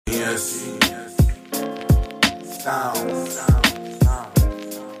genius.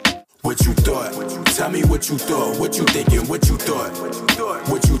 What you thought? Tell me what you thought. What you thinking? What you thought?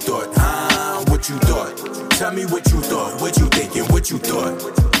 What you thought? What you thought? Tell me what you thought. What you thinking? What you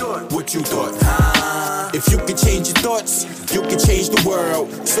thought? What you thought? If you could change your thoughts, you could change the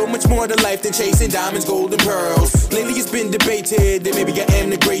world. So much more to life than chasing diamonds, gold, and pearls. Lately it's been debated that maybe I am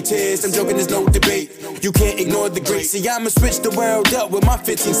the greatest. I'm joking, there's no debate. You can't ignore the great. See, I'ma switch the world up with my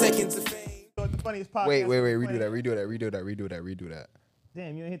 15 seconds of fame. Wait, redo that.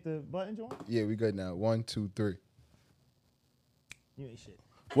 Damn, you ain't hit the button, John? Yeah, we good now. 1, 2, 3. You ain't shit.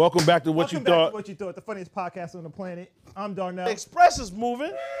 Welcome back to What You Welcome back Thought. to What You Thought, the funniest podcast on the planet. I'm Darnell. Express is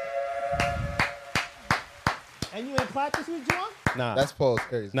moving. And you ain't clapped this week, John? Nah. That's Paul's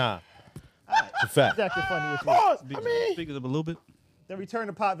crazy. Nah. All right. It's a fact. That's your funniest week. Pause. I mean, Speak it up a little bit. The return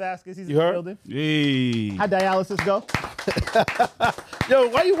of Pop Vasquez. He's You in the heard? building. Hey. How'd dialysis go? yo,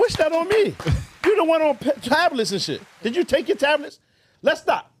 why you wish that on me? You the one on tablets and shit. Did you take your tablets? Let's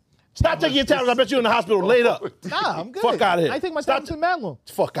stop. Stop taking your tablets. I bet you're in the hospital laid up. Nah, I'm good. Fuck outta here. I take my Stop tablets in mad long.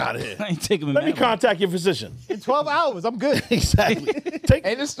 Fuck out of here. I ain't taking Let me contact your physician. In 12 hours, I'm good. Exactly. Take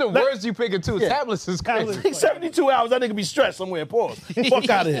And it's the words you picking too. Tablets is crazy. Take 72 hours, that nigga be stressed somewhere. Pause. Fuck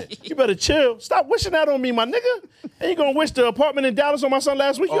out of here. You better chill. Stop wishing that on me, my nigga. And you gonna wish the apartment in Dallas on my son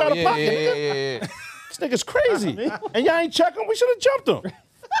last week? You out of pocket, nigga. Yeah. This nigga's crazy. And y'all ain't check him. We should have jumped him.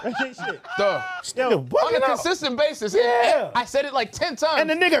 Shit. Duh. Yo, On a bugging out. consistent basis. Yeah. I said it like 10 times. And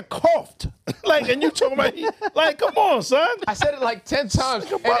the nigga coughed. And you talking about, like, come on, son. I said it like 10 times.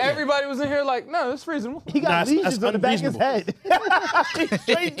 Nigga And bugging. everybody was in here like, no, that's reasonable. He got Nah, lesions that's on the back of his head. He's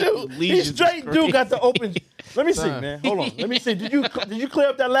straight dude. He Lesions straight is dude got the open. Let me see, Son. man. Hold on. Let me see. Did you clear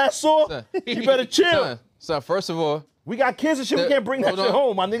up that last sore? Son. You better chill. So first of all, We got kids and shit. We can't bring that Hold shit on.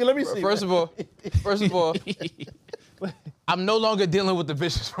 home, my nigga. Let me see. first of all, I'm no longer dealing with the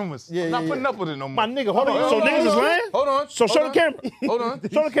vicious rumors. Yeah, I'm not yeah, putting yeah. up with it no more. My nigga, hold on. So niggas is lying? Hold on. So show the hold camera. on. Hold on.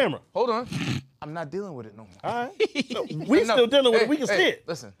 Show the camera. Hold on. I'm not dealing with it no more. All right. No, we Enough. still dealing with Hey, it. We can hey, see it.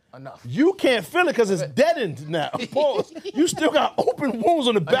 Listen, enough. You can't feel it because it's deadened now. Pause. You still got open wounds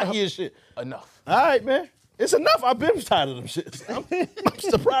on the back of your shit. Enough. All right, man. It's enough. I've been tired of them shits. I'm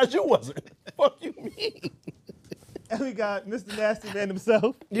surprised you wasn't. Fuck you mean? And we got Mr. Nasty Man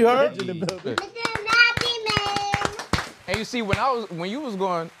himself. You heard? In the building. And you see, when you was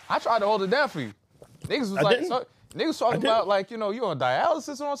going, I tried to hold it down for you. Niggas was I like, didn't? niggas talking about like, you know, you on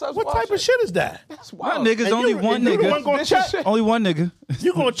dialysis and all types What of type of shit is that? That's My wild. niggas, And only you- one and you the one nigga. gonna check? Only one nigga.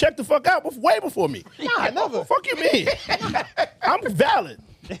 You gonna check the fuck out way before me? Nah, never. Fuck you mean? I'm valid.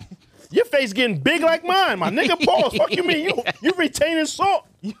 Your face getting big like mine, my nigga. Pause. Fuck you mean? You retaining salt?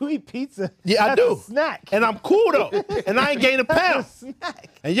 You eat pizza. Yeah, I That's do. A snack. And I'm cool though. And I ain't gaining a pound. That's a snack.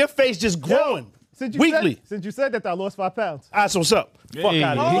 And your face just growing weekly. Since you said that, I lost 5 pounds. That's what's up. Fuck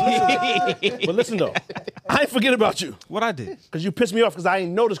out of here. But listen though, I ain't forget about you. What I did? Cause you pissed me off because I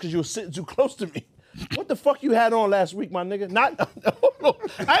ain't noticed because you were sitting too close to me. What the fuck you had on last week, my nigga? Not, I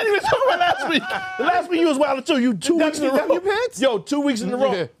ain't even talking about last week. The last week you was wild too. You 2 weeks in a row. WW pants? Yo, 2 weeks in a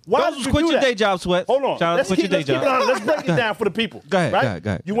row. Yeah. Why Those did was you quit do your that? day job, Sweat. Hold on. Shout out Let's to quit keep, your let's day keep it job. on. Let's break it down for the people. Go ahead, right? go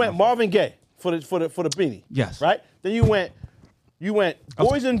ahead. You went Marvin Gaye for the beanie. Yes. Right? Then you went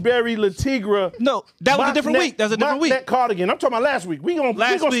Boysenberry Latigra. No, that was a different week. That was a different week. That cardigan. I'm talking about last week. We gonna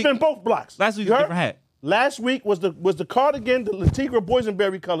Last week- spin both blocks. Last week You was a heard? different hat. Last week was the cardigan, the Latigra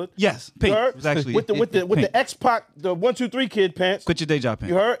Boysenberry colored. Yes, You pink. heard? It was actually with the pink. X-Pac, the 1 2 3 kid pants. Quit your day job,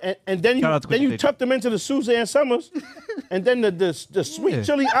 You heard? And then Shout out to Quit Your Day tucked them into the Suzanne Summers, and then the sweet Yeah.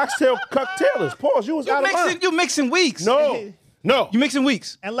 chili oxtail cocktailers. Pause. You was out of line. You mixing weeks. No. You mixing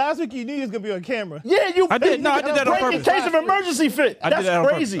weeks. And last week you knew he was going to be on camera. Yeah, you. I did. No, I did that on break in purpose. case of emergency fit. I did That's that on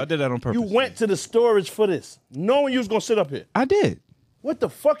purpose. crazy. I did that on purpose. You went to the storage for this, knowing you was gonna sit up here. I did. What the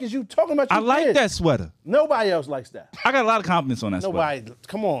fuck is you talking about? I You like did. that sweater. Nobody else likes that. I got a lot of confidence on that sweater. Nobody.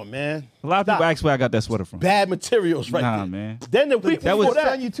 Come on, man. A lot of people Stop. ask where I got that sweater from. Bad materials right Nah, there. man. Then the week That before was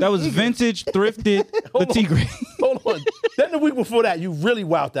that, that was vintage, thrifted, the Tigre. hold on. Then the week before that, you really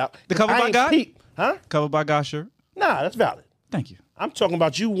wowed out. The cover I by ain't God? peep. Huh? Covered by God shirt. Nah, that's valid. Thank you. I'm talking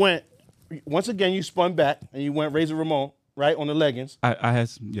about you went, once again, you spun back and you went Razor Ramon, right, on the leggings. I had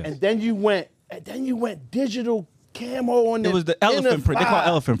some, yes. And then you went digital camo on the It was the inner elephant print. They call it thigh.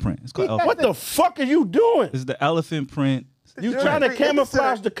 elephant print. It's called elephant What the fuck are you doing? This is the elephant print You trying to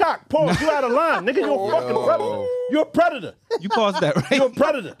camouflage the cock. Pause. You out of line. Nigga, you're a fucking predator. You're a predator. You paused that, right? You're a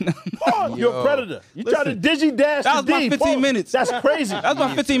predator. Pause. You're a predator. You try to digi-dash That was the my D. 15 Pause. minutes. That's crazy. That was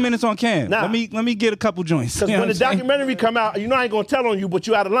my 15 minutes on cam. Nah. Let me get a couple joints. Because You know when the what I'm saying? documentary come out, you know I ain't going to tell on you, but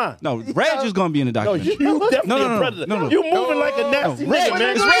you out of line. No, Reg is gonna be in the No, documentary. you definitely No. a predator. No. You moving like a nasty nigga,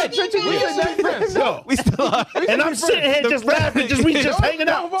 man. Yo. We still are. And I'm sitting here just laughing, we just hanging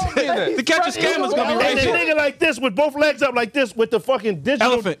out. The catch a scammer's gonna be And this right nigga like this with both legs up like this with the fucking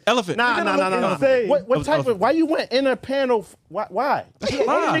digital. Elephant. Nah. insane. What type of, why you went in a panel? Why? The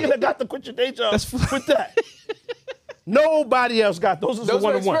only nigga that got the quit your day job with that. Nobody else got those. Those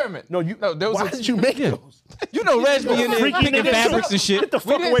were one-on-one. experiment. No, you. No, there was why a- did you make those? You know Reg be in there Freaky picking nigga. fabrics and shit. Get the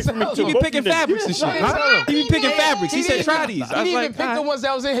fuck didn't away from me sell too. them. He be picking fabrics and shit. Huh? He be picking fabrics. He said, try these. He I was didn't like, even pick the alright. ones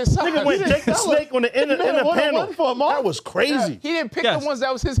that was in his size. Nigga went Jake the Snake on the inner panel. for a month. That was crazy. He didn't pick Yes. the ones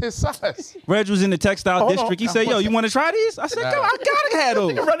that was his size. Reg was in the textile Hold on. district. He said, yo, you want to try these? I said, yo, I gotta have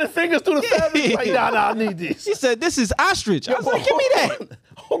those. Running fingers through the fabric. Like, nah, I need these. He said, this is ostrich. I was like, give me that.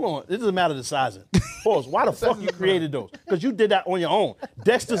 Hold on. This doesn't matter the sizing. Pause. Why the fuck you created those? Because you did that on your own.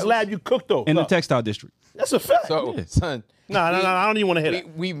 Dexter's Lab, you cooked those. In the Look, textile district. That's a fact. So, son. Nah, I don't even want to hear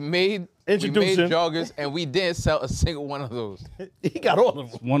that. We made Introduce him. joggers and we didn't sell a single one of those. He got all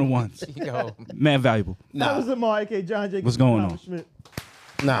of them. One-on-ones. Yo. Man valuable. That was Lamar, aka John Jacobs. What's going on? Schmidt.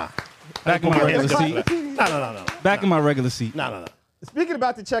 Nah. Back in my regular seat. No. Back in my regular seat. No. Speaking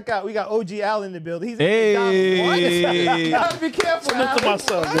about to check out, we got OG Allen in the building. He's Hey. You gotta be careful, Look to Allen.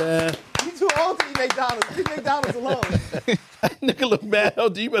 myself, man. You too old to eat McDonald's. Leave McDonald's alone. Nigga look mad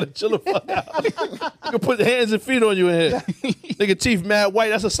healthy. You better chill the fuck out. You can put hands and feet on you in here. Nigga teeth mad white.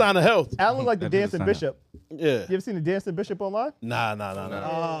 That's a sign of health. Allen look like the That is a dancing sign. bishop. Yeah. You ever seen the dancing bishop online? Nah.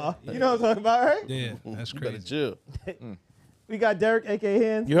 You know what I'm talking about, right? Yeah, that's You better crazy. chill. We got Derek, aka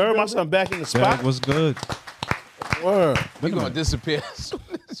Hands. You heard my son back in the spot? That was good. Word. You're going to disappear as soon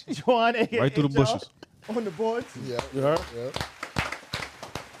as you... Juan, aka Right through the HR, bushes. on the boards. You heard?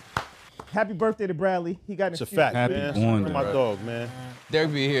 Happy birthday to Bradley. He got It's a few- fact, Happy man. born Shout out to my day. dog, man.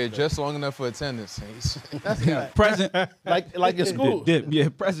 Derek be here just long enough for attendance. That's right. Present. Like in school. Dip. Yeah,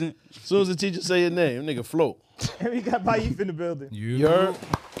 present. As soon as the teacher say your name, nigga float. And we got Baif in the building. You heard?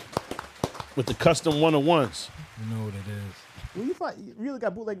 With the custom one-on-ones. You know what it is. Where you find? You really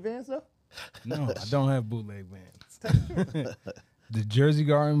got bootleg Vans though? No, I don't have bootleg Vans. The Jersey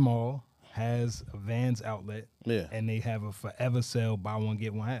Garden Mall has a Vans outlet. Yeah. And they have a forever sale, buy one,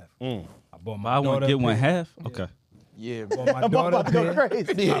 get one half. I bought my Buy one, daughter get a one pair. half. Okay. Yeah, Bought my I'm daughter a about to go pair.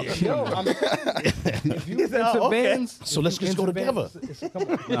 crazy. If you into okay. Vans, So let's just go into together. Vans, come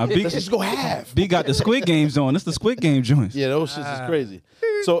on. Nah, B, Let's just go half. B got the Squid Games on. It's the Squid Game joints. Yeah, those shits is crazy.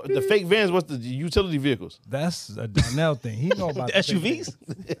 So the fake vans, what's the utility vehicles? That's a Donnell thing. He know about The SUVs.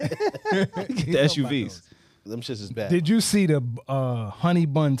 The SUVs. Them shits is bad. Did you see the honey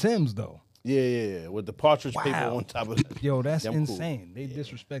bun Tims though? Yeah. With the partridge paper Wow. on top of it. Yo, that's Yeah, I'm cool. insane. They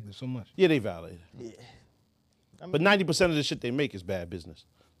disrespect it so much. Yeah, they violated. Yeah. But 90% of the shit they make is bad business.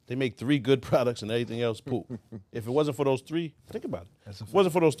 They make 3 good products and everything else poop. If it wasn't for those 3, think about it. That's a If it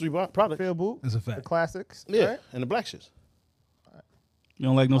wasn't for those 3 products. Field boot. That's a The fact. classics. Yeah, Right? and the black shits. You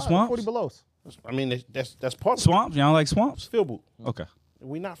don't like no 40 swamps? belows. I mean, that's part of it. Swamps? You don't like swamps? Field boot. Okay.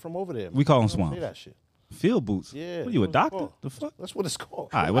 We not from over there. We call them Don't say swamps. that shit. Field boots. Yeah. What are you, a that's what it's doctor? called. The fuck? That's what it's called.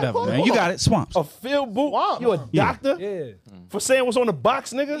 All right, whatever, man. You got it. Swamps. A field boot? Wow. You a doctor? Yeah. For saying what's on the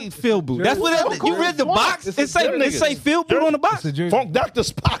box, nigga? Field boot. That's what it, you read the box. It say Jersey. field boot on the box. It's a Jersey. Funk Dr.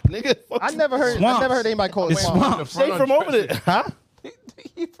 Spock, nigga. Fuck I never heard. Swamps. I never heard anybody call it It's swamp. swamps. Say from over there. Huh?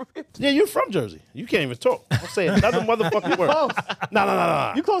 Yeah, you from Jersey. You can't even talk. I'm saying another motherfucking word. Close.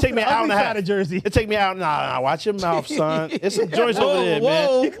 No. You close Take to me the an hour ugly and a side half. of Jersey. It take me out. Nah. Watch your mouth, son. It's some joints over there,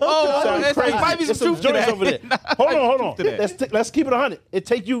 man. whoa. Sound There crazy. might be It's some some truth to joints that. over there. Hold on. to that. Let's keep it 100. It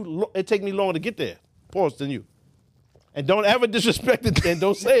take me longer to get there. Pause than you. And don't ever disrespect it and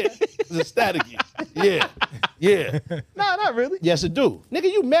don't say it. It's staticky. Yeah. Nah, not really. Yes, it do.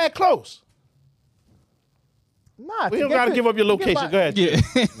 Nigga, you mad close. Nah. We don't gotta give up your location. Go ahead. Yeah.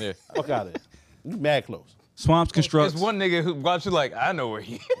 yeah. Fuck out of there. You mad close. Swamps constructs. There's one nigga who brought you like, I know where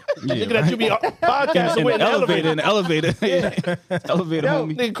he is. Nigga that you be podcasting in with the in the elevator. Yeah. Elevator, Yo,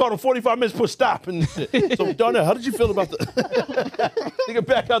 homie. Nigga called him 45 minutes, put stop. And so, Darnell, how did you feel about the nigga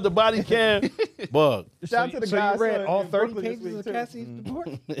back out the body cam? Bug. Shout out to the So guys. you read all 30 Brooklyn this pages week, of too. Cassie's report?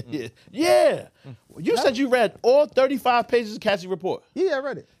 Yeah. You said you read all 35 pages of Cassie report. Yeah, I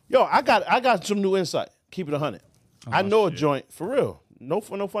read it. Yo, I got some new insight. Keep it 100. I know a joint, for real. No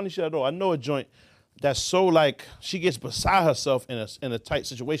funny shit at all. I know a joint that's so like she gets beside herself in a tight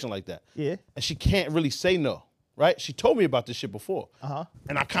situation like that. Yeah. And she can't really say no, right? She told me about this shit before.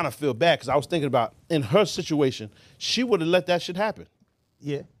 And I kind of feel bad because I was thinking about in her situation, she would have let that shit happen.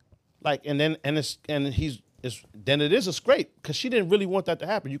 Yeah. Like, then it is a scrape because she didn't really want that to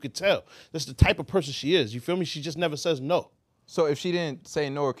happen. You could tell. That's the type of person she is. You feel me? She just never says no. So if she didn't say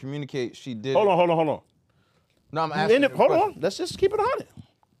no or communicate, she did. Hold on. No, I'm asking. Hold on. Let's just keep it on it.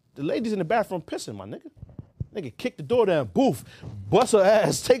 The lady's in the bathroom pissing, my nigga. Nigga kick the door down, boof, bust her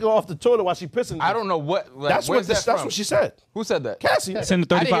ass, take her off the toilet while she pissing. I don't know what. Like, That's where's that's from? what she said. Who said that? Cassie. It's in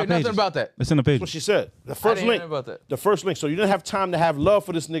the I 35 didn't hear pages. nothing about that. It's in the page. That's what she said. The first didn't link. hear about that. The first link. So you didn't have time to have love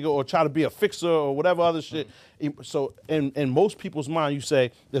for this nigga or try to be a fixer or whatever other shit. So in most people's mind, you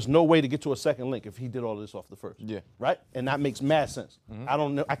say there's no way to get to a second link if he did all this off the first. Yeah. Right? And that makes mad sense. I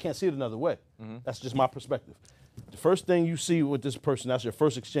don't know. I can't see it another way. That's just my perspective. The first thing you see with this person, that's your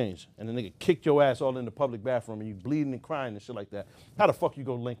first exchange, and the nigga kicked your ass all in the public bathroom and you bleeding and crying and shit like that. How the fuck you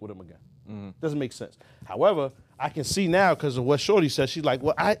go link with him again? Doesn't make sense. However, I can see now because of what Shorty said. She's like,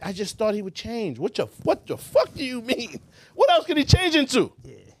 well, I just thought he would change. What the fuck do you mean? What else can he change into?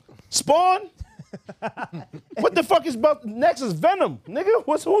 Spawn? What the fuck is about next is Venom, nigga?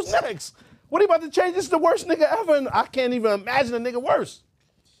 Who's next? What are you about to change? This is the worst nigga ever, and I can't even imagine a nigga worse.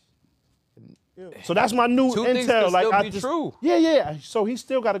 So that's my new Two intel. things can like still I be just, true. Yeah. So he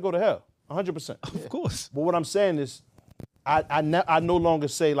still got to go to hell, 100%. Of course. But what I'm saying is, I no longer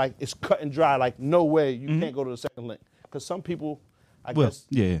say like it's cut and dry. Like no way you can't go to the second link because some people, I guess,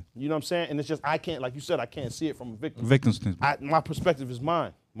 yeah. you know what I'm saying. And it's just I can't, like you said, I can't see it from a victim. Victim standpoint. My perspective is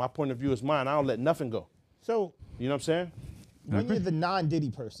mine. My point of view is mine. I don't let nothing go. So You know what I'm saying? when you're the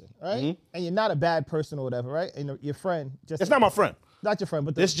non-Diddy person, right? And you're not a bad person or whatever, right? And your friend just It's not my friend. not your friend,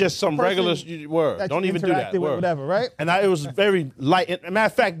 but the It's just some person regular word. that Don't you even do that. interacted with, Word. whatever, right? And it was very light. And matter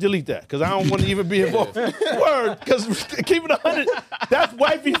of fact, delete that because I don't want to even be involved. Word, because keep it 100. That's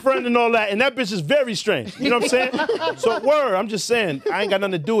wifey friend and all that, and that bitch is very strange. You know what I'm saying? So word, I'm just saying I ain't got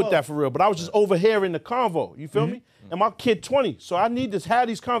nothing to do with that for real. But I was just overhearing the convo. You feel me? And my kid 20, so I need to have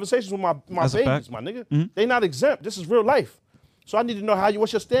these conversations with my That's a babies, fact. my nigga. They not exempt. This is real life. So I need to know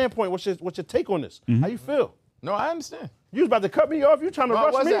what's your standpoint, what's your take on this? How you feel? No, I understand. You was about to cut me off. You trying to No, I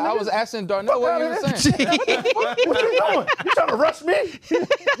rush me? wasn't. I nigga? was asking Darnell what Fuck he outta was saying. What you doing? You trying to rush me?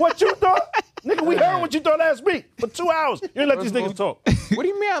 What you thought? Nigga, we heard what you thought last week for 2 hours. You didn't let these niggas talk. What do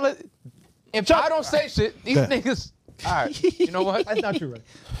you mean? If I don't say shit, these niggas. All right. You know what? That's not true, right?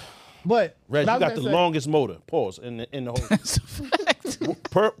 But Reg, what I you was got gonna the say- longest motor. Pause in the whole.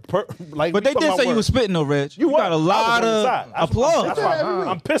 Like, But they did say you was spitting though, Reg. You got a lot of applause. That's why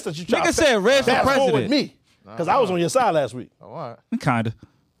I'm pissed that you tried Nigga to said Reg for fast forward president. me. Because I was on your side last week. Oh, all right. Kinda.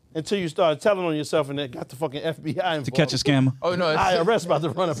 Until you started telling on yourself and then got the fucking FBI involved. To catch a scammer. Oh no, it's IRS about to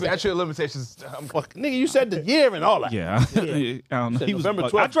run up. statute of limitations. Fuck, nigga, you said the year and all that. Yeah. I don't know. Said He was November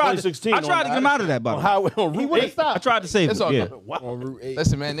bugged. 12th, I tried 2016 to get him out of that, by On the way. highway on He Route would have 8. I stopped. tried to save It's him. all Yeah. good. What? On Route 8.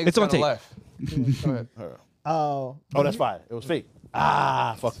 Listen, man, niggas It's on trying to tape. laugh. Go ahead. Oh, that's fire. It was fake.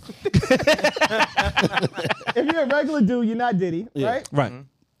 Ah, fuck. If you're a regular dude, you're not Diddy, right? Right.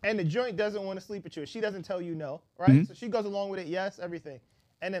 And the joint doesn't want to sleep with you. She doesn't tell you no, right? So she goes along with it, yes, everything.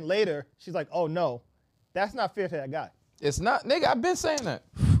 And then later, she's like, oh no, that's not fair to that guy. It's not, nigga. I've been saying that.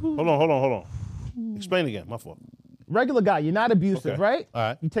 Hold on. Explain again. My fault. Regular guy, you're not abusive, Okay. right? All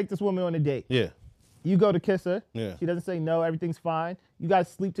right. You take this woman on a date. Yeah. You go to kiss her. Yeah. She doesn't say no, everything's fine. You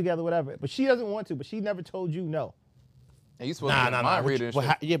guys sleep together, whatever. But she doesn't want to, but she never told you no. And you supposed to be a mind reader and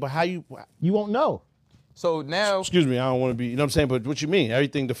shit. But how you? You won't know. So now, Excuse me. I don't want to be. You know what I'm saying? But what you mean?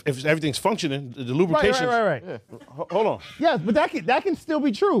 If everything's functioning, the lubrication. Right. Hold on. Yes, but that can still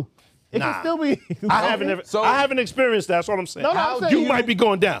be true. It Nah. can still be. I haven't experienced that. That's what I'm saying. No, I'm saying you might be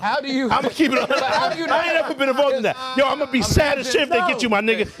going down. how do you? I'm gonna keep it on. How do you I ain't never been involved in that. Yo, I'm gonna be sad as shit if they get you, my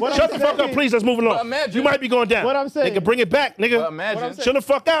nigga. What Shut I'm the fuck up, saying- please. Let's move along. But imagine- You might be going down. What I'm saying- Nigga, bring it back, nigga. But imagine- What I'm Chill the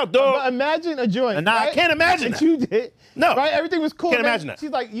fuck out, dog. But imagine a joint. Nah, I right? can't imagine that that. you did. No. Right? Everything was cool. Can't And then imagine that. She's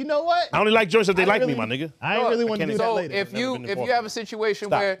like, you know what? I only like joints if they I like me, really- my nigga. I ain't really want to can't do that So later. if Never you been if you involved. have a situation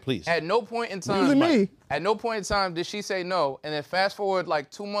Stop, where please. at no point in time, Usually me. at no point in time did she say no, and then fast forward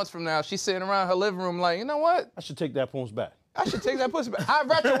like 2 months from now, she's sitting around her living room like, you know what? I should take that poems back. I should take that pussy back. I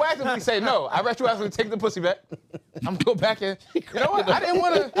retroactively say no. I retroactively take the pussy back. I'm gonna go back and you know what? I didn't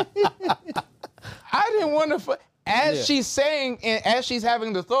want to. As she's saying and as she's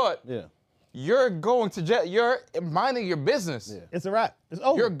having the thought, Yeah. you're going to jail. You're minding your business. It's a wrap. It's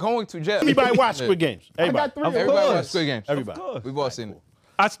over. You're going to jail. Everybody watch Squid Games. I Everybody. got 3 of Everybody those. watch Squid Games. Everybody. We've all seen it.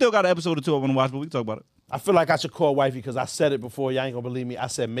 I still got an episode or two I want to watch, but we can talk about it. I feel like I should call wifey because I said it before. Y'all ain't gonna believe me. I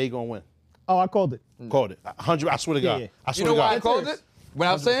said May gonna win. Oh, I called it. Called it. 100. I swear to God. Yeah. I You swear know to why I God. called it? When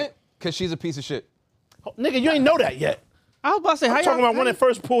I was saying it? Because she's a piece of shit. Nigga, you ain't know that yet. I was about to say, I'm how talking y'all about when it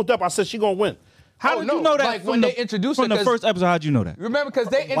first pulled up. I said she gonna win. How did you know that like when they introduced from it, the first episode? How'd you know that? Remember, because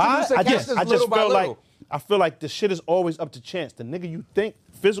they Why? introduced the characters I just little by felt little. like I feel like the shit is always up to chance. The nigga you think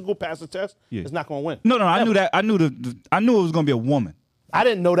physical pass the test is not gonna win. No, I knew that. I knew I knew it was gonna be a woman. I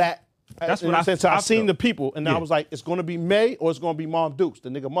didn't know that. That's You what know I saying? So I seen felt. the people, and I was like, it's gonna be May or it's gonna be Mom Dukes, the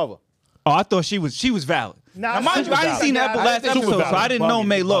nigga mother. Oh, I thought she was valid. Nah, Now, mind you, I didn't see the last think she was episode, so I valid. didn't know Bugging,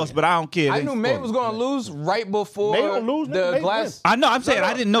 May bugging. lost, but I don't care. I They knew May spoiled was it. going to lose right before May don't lose, nigga. the May glass. win. I know. I'm saying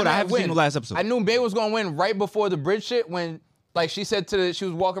I didn't know that. I May haven't seen the win. last episode. I knew May was going to win right before the bridge shit when, like, she said she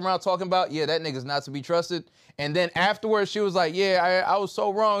was walking around talking about, yeah, that nigga's not to be trusted. And then afterwards, she was like, yeah, I was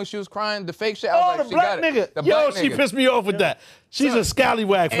so wrong. She was crying. The fake shit. I was Oh, like, the she black got it. nigga. The Yo, black she nigga. pissed me off with that. She's a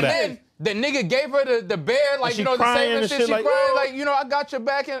scallywag for And that. then the nigga gave her the bear, like, she you know, the crying same and shit. shit She like, crying, "Oh." like, you know, I got your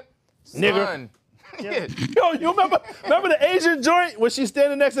back. And Nigga. son. Yeah. Yo, you remember the Asian joint when she's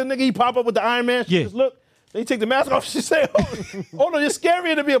standing next to the nigga, he pop up with the Iron Man? She Yeah. just look, then he take the mask off, she say, oh no, you're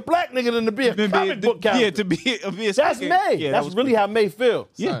scarier to be a black nigga than to be a comic book character. Yeah, to be a That's May. Yeah, That's really how May feels.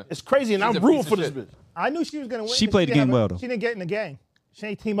 Yeah. It's crazy, and She's I'm a rooting piece for of this shit. bitch. I knew she was gonna win. She 'cause played the didn't game have well, though. She didn't get in the gang. She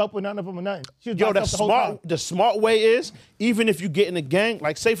ain't team up with none of them or nothing. She was Yo, by the herself the whole time. smart way is, even if you get in a gang,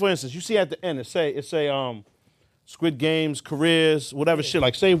 like say for instance, you see at the end, it say Squid Games, careers, whatever shit.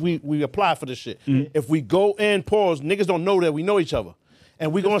 Like say if we apply for this shit. If we go in, pause, niggas don't know that we know each other.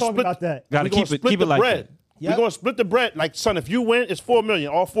 And we gonna talking split about that. Gotta we gonna keep it- split keep the it like bread. that. We Yep. gonna split the bread. Like, son, if you win, it's $4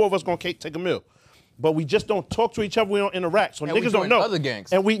 million. All four of us gonna take a meal. But we just don't talk to each other. We don't interact. So And we niggas don't join know. other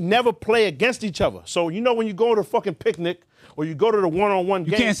gangs. And we never play against each other. So you know when you go to a fucking picnic or you go to the one-on-one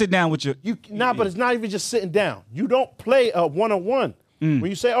You game. can't sit down with your. But it's not even just sitting down. You don't play a one-on-one. When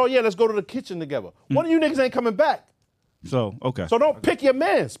you say, oh yeah, let's go to the kitchen together. One of you niggas ain't coming back. So okay. So don't pick your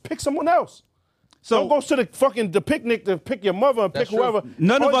mans. Pick someone else. So don't go to the picnic to pick your mother and pick That's true. whoever.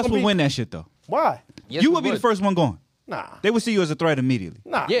 none of Always us gonna would be- win that shit though. Why? Yes, You we would be the first one going. Nah. They would see you as a threat immediately.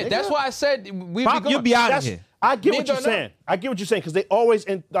 Nah. Yeah, nigga. that's why I said we'd Pop, be you'll going. be out of That's, here. I get Me what you're don't know. saying. I get what you're saying because they always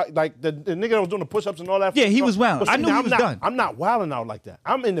like the nigga that was doing the push-ups and all that. Yeah, he stuff. was wilding. But I see, knew now he I'm was not, done. I'm not wilding out like that.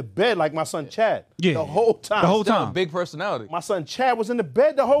 I'm in the bed like my son Chad. Yeah. The whole time. The whole Still a time. big personality. My son Chad was in the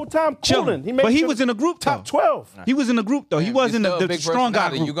bed the whole time Chilling. cooling. But he sure was in a group top though. 12. He was in the group though. He Man, wasn't you're still a the big strong guy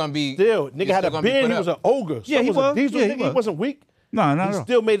personality. group. You're gonna be Still, nigga you're had still a gonna be beard. put He was up. an ogre. Yeah, he was. Diesel Yeah, nigga. he He was. wasn't weak. No, not He at all.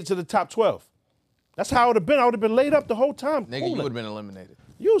 still made it to the top 12. That's how it would have been. I would have been laid up the whole time. Nigga, you cooling. would have been eliminated.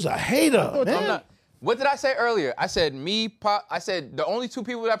 You was a hater, I'm man. not. What did I say earlier? I said me, Pop. I said the only two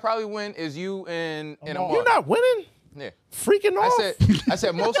people that probably win is you and Amar. You're not winning. Yeah. Freaking off. I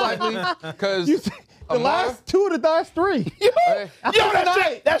said most likely because The last two of the last three. Yo,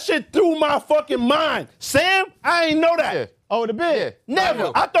 Hey. that shit threw my fucking mind. Sam, I ain't know that. Yeah. Oh, the bid. Yeah.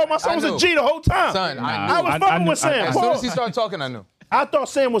 Never. I thought my son I was a knew. G the whole time. Son, I I knew. was I fucking knew- with Sam. As soon as he started talking, I knew. I thought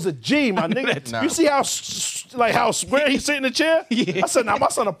Sam was a G, my nigga. Nah. You see how square he sit in the chair? Yeah. I said, now my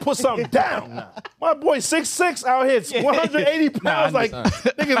son will put something down. My boy 6'6" out here, 180 pounds, like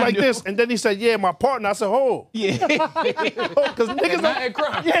niggas like this. And then he said, yeah, my partner. I said, oh. Yeah. Because niggas not in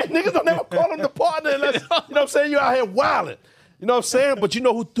crime. Yeah, niggas don't ever call him the partner unless, you know what I'm saying, you out here wilding. You know what I'm saying? But you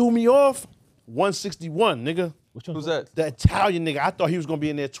know who threw me off? 161, nigga. Who's that? The Italian nigga. I thought he was gonna be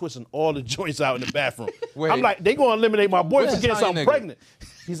in there twisting all the joints out in the bathroom. Wait. I'm like, they gonna eliminate my boy Which for getting Italian something nigga? pregnant.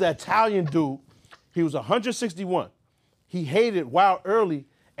 He's an Italian dude. He was 161. He hated wild early,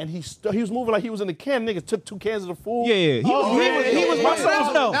 and he was moving like he was in the can. Nigga took 2 cans of the food. Yeah, yeah. He was My son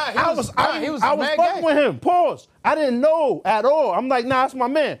was, though. Nah, he was mad fucking gay. with him. Pause. I didn't know at all. I'm like, nah, that's my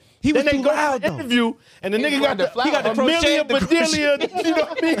man. He then was they too go loud, to the though. interview, and the He nigga brought the he got the flower. Amelia The crochet- Bedelia, you know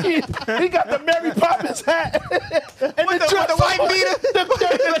what I mean? He got the Mary Poppins hat. And the white beater?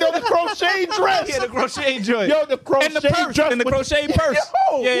 The crochet dress. Yeah, the crochet joint. Yo, the crochet and the purse. dress. And the with crochet purse.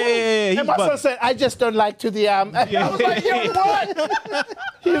 Yo, Yeah. He And my was son bugging. said, I just don't like to the I was like, yo, what?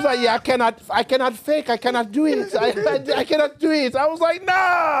 He was like, yeah, I cannot fake. I cannot do it. I cannot do it. I was like,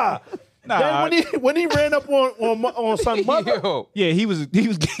 nah. Nah. Then when he ran up on son mother, Yo, Yeah, he was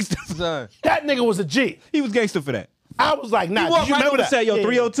gangster. son. that nigga was a G. He was gangster for that. I was like, nah, He did walked you right remember over that? and said, yo, Yeah.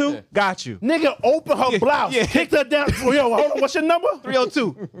 302, got you. Nigga opened her blouse, yeah. kicked her down. Yo, hold on, what's your number?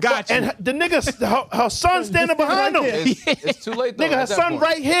 302, got you. And the nigga, her son standing behind him. It's too late though. Nigga, her at that son point.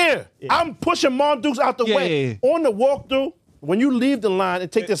 right here. I'm pushing Mom Dukes out the Yeah, way. yeah, On the walkthrough, when you leave the line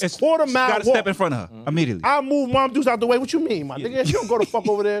and take this quarter-mile Got to walk, step in front of her immediately. I move Mom Dukes out the way. What you mean, my nigga? You don't go the fuck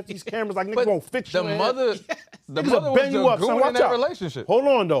over there. These cameras like niggas But won't fix you. the in. mother, the Niggas mother will was bend the you up, son. goon in Watch that out. relationship. Hold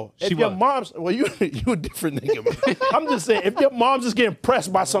on, though. If She your was. mom's, well, you a different nigga, man. I'm just saying, if your mom's just getting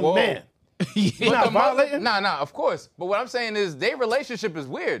pressed by some Whoa. man, you But not the mother, violating? nah, of course. But what I'm saying is, their relationship is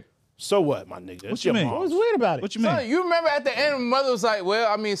weird. So what, my nigga? It's you your mean? mom's. What's weird about it? What you mean? Son, you remember at the end, mother was like,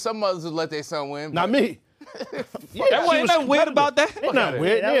 well, I mean, some mothers would let their son win. Not but- me. Yeah, That wasn't nothing weird about that. Ain't nothing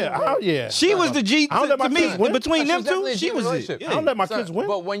weird. Yeah. She was the G I don't let my to me. kids win. Between them definitely two, a she G was it. relationship. I don't let my kids win.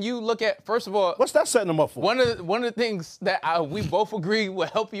 But when you look at, first of all, What's that setting them up for? one of the things that we both agree will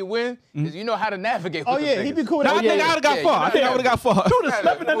help you win is you know how to navigate. Oh with yeah, them he be niggas. cool. No, I with think that. I would have got far. I think I would have got far. You would have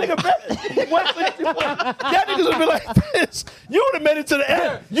slapped that nigga back. That niggas would be like this. You would have made it to the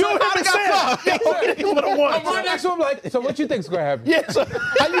end. You would have got far. You would have won. I'm right next to him like, so what you think's gonna happen? Yeah, so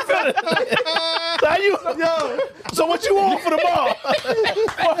how you feeling? So what you want for the ball?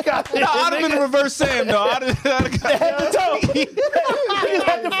 Fuck out there. No, I'd have been a reverse Sam though. I'd have Head to toe. Niggas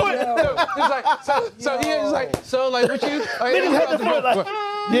had the foot. He's like, so like what you? Niggas had the foot. Like,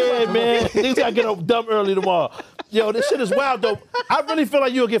 yeah, man. Niggas gotta get up dumb early tomorrow. Yo, this shit is wild, though. I really feel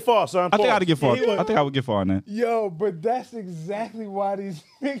like you'll get far, son. I think I'd get far. I think I would get far on that. Yo, but that's exactly why these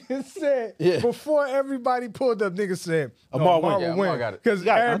niggas said before everybody pulled up. Niggas said Amar Amar win. will win got it. because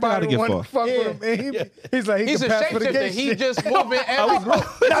I everybody think I'd wanted get to fuck with him. And he's like He's a can pass for the shapeshifter. gay He shit. just moving every group.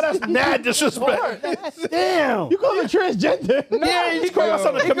 Now that's mad disrespect. Damn. You call him transgender? Yeah, you call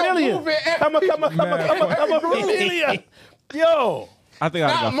myself a chameleon. Come on, chameleon. Yo. I think I'd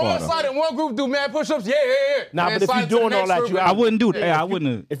Nah, got more far though. slide in one group, do mad push-ups. Yeah. Nah, And but if slide you to the doing all next that, group. you I wouldn't do that. I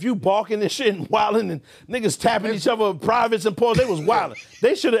wouldn't. If you balking and shit and wilding and niggas tapping each other privates and pause, they was wilding.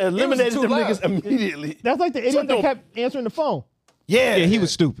 They should have eliminated too them loud. niggas immediately. That's like the idiot Son, that don't- kept answering the phone. Yeah. Yeah, he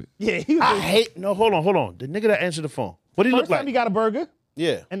was stupid. Yeah, he was. I hate. No, hold on. The nigga that answered the phone. What did he First look time he like? got a burger,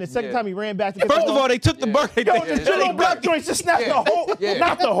 Yeah. and the second Yeah. time he ran back to get First the of all, they took the burger. Yo, the little black joints just snapped the whole,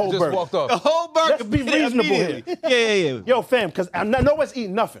 not the whole Just burger. walked off. The whole burger. Let's be reasonable here. immediately. Yeah. Yo, fam, because nobody's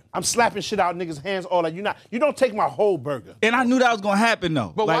eating nothing. I'm slapping shit out niggas' hands, all that. You don't take my whole burger. And I knew that was gonna happen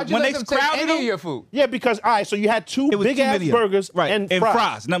though. But like why'd you when let they them take crowded any of him, your food? Yeah, because, all right, so you had two it was big too ass many of them. burgers right? and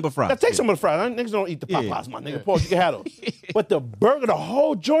fries, number fries. Now take some of the fries. Niggas don't eat the Yeah. Popeyes, my nigga. Pause, you can have those. But the burger, the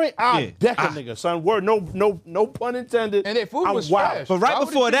whole joint, I'll Yeah. deck a nigga, son. Word, no pun intended. And their food I'm was wild. trash. But right Why would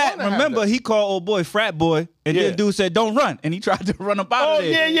before you that, wanna have remember that? he called old boy frat boy, and Yeah. then dude said, "Don't run," and he tried to run up out Oh, of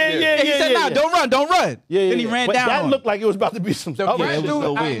there. yeah. And he said, "Nah, don't run." Yeah, Then he ran but down that on looked him. like it was about to be some The other frat it was shit. a dude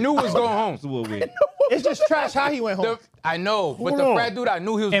little I weird. knew was going home. It's a little weird. It's just trash how he went home. I know, but Hold the on. frat dude I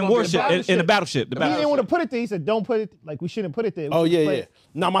knew he was And going to warship, in the battleship. The He didn't battleship. want to put it there. He said, "Don't put it. Like we shouldn't put it there." Oh, yeah. But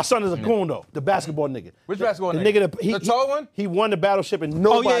Now, my son is a goon, though. The basketball nigga. Which basketball the nigga? nigga? That, The tall one? He won the battleship and Oh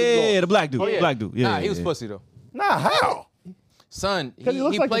nobody yeah, the black dude. Oh, yeah. Black dude. Yeah, Nah, he was yeah. pussy though. Nah, how? Son, he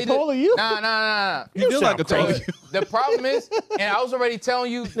looks like played the taller it. you? Nah. He did like a sound taller. crazy. The problem is, and I was already telling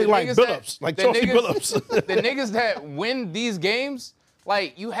you, the Like niggas Billups, that, like the Chelsea niggas, Billups. the niggas that win these games,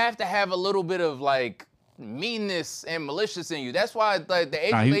 like you have to have a little bit of like meanness and malicious in you. That's why like the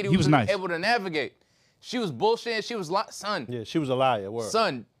Asian lady he was nice. able to navigate. She was bullshitting. She was son. Yeah, she was a liar. Word.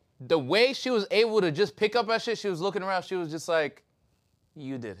 Son, the way she was able to just pick up that shit, she was looking around. She was just like,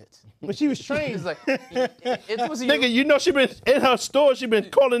 "You did it." But she was trained. It's like it was you. Nigga, you know she been in her store. She been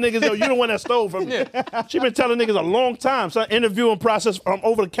calling niggas, yo, you the one that stole from me. She been telling niggas a long time. Son, interviewing process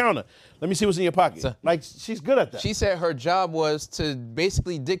over the counter. Let me see what's in your pocket. Like she's good at that. She said her job was to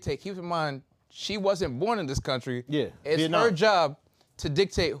basically dictate. Keep in mind, she wasn't born in this country. Yeah, It's Vietnam. her job to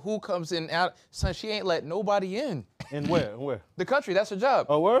dictate who comes in and out. Son, she ain't let nobody in. And where? The country, that's her job.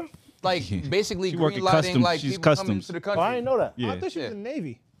 Oh, where? Like basically She work green at lighting customs. like She's people coming customs. into the Oh, country. I didn't know that. Yeah. I thought she was in the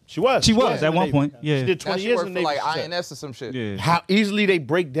Navy. She was. She was in at the one Navy. point. Yeah. She did Now 20 she years worked in for the like Navy. she said. INS or some shit. Yeah. How easily they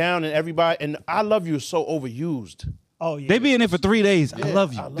break down and everybody, and I love you is so overused. Oh yeah. They be in there for 3 days. I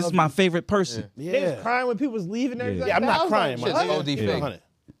love you. I This love is my you. favorite person. Yeah. They was crying when people was leaving and everything. Yeah, I'm like that. I not was crying, like, my Shit's nigga. OD Yeah, fake. 100.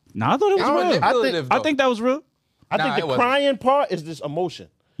 Nah, I thought it was It's real. manipulative, I though. think that was real. I Nah, think it the wasn't. crying part is this emotion.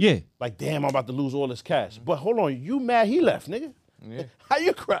 Yeah. Like, damn, I'm about to lose all this cash. But hold on, you mad he left, nigga? Yeah. How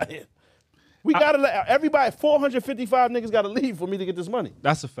you crying? We gotta let everybody, 455 niggas gotta leave for me to get this money.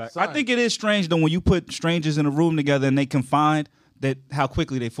 That's a fact. Son. I think it is strange though when you put strangers in a room together and they confined that how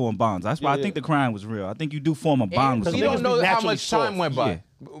quickly they form bonds. That's why I Yeah. think the crime was real. I think you do form a bond with And we somebody. don't know be how naturally much time soft. went by.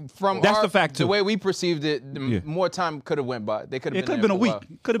 From That's the fact, too. The way we perceived it, Yeah. more time could have went by. They could have It could have been a week.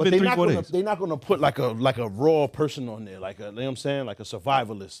 Could have But been they're 3-4 not days. they're not gonna put like a raw person on there, like a, you know what I'm saying, like a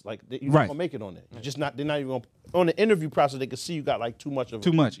survivalist. Like you're Right. not gonna make it on there. You're just not. They're not even gonna. On the interview process, they can see you got like too much of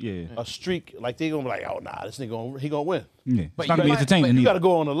Too much. Yeah. a streak. Like they gonna be like, oh nah, this nigga he gonna win. Yeah. But It's not you gonna be might- entertaining but You either. gotta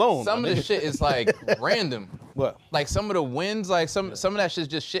go on alone. Some my of the nigga. shit is like random. What? Like some of the wins, like some of that shit's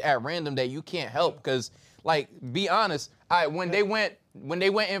just shit at random that you can't help. Because like, be honest, when they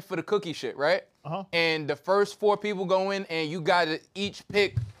went in for the cookie shit, right? And the first 4 people go in, and you got to each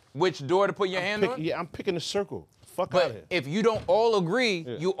pick which door to put your hand on. Yeah, I'm picking the circle. Fuck out of here. But if you don't all agree,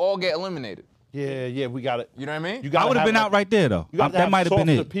 you all get eliminated. Yeah, we got it. You know what I mean? You I gotta would have been like- out right there though. You gotta That have might have been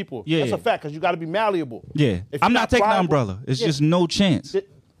softer it. people. Yeah. That's a fact because you got to be malleable. Yeah. If I'm you're not taking the pliable- umbrella. It's Yeah. just no chance.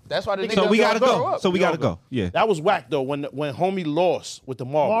 That's why the nigga So we gotta grow go. up. So we gotta go. Yeah. That was whack though. When homie lost with the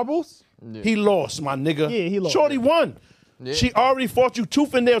Marbles? he lost, my nigga. Yeah, he lost. Shorty won. Yeah. She already fought you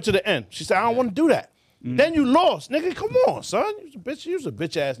tooth and nail to the end. She said, I don't want to do that. Then you lost, nigga. Come on, son. You was a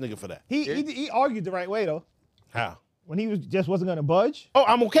bitch ass nigga for that. He argued the right way though. How? When he just wasn't gonna budge. Oh,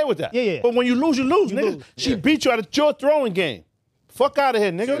 I'm okay with that. Yeah. But when you lose, nigga. lose. She beat you out of your throwing game. Fuck out of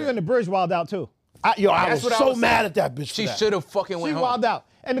here, nigga. Shorty on the bridge wild out too. I That's was what I so was mad saying. at that bitch. She for that. should have fucking She went home. wild out.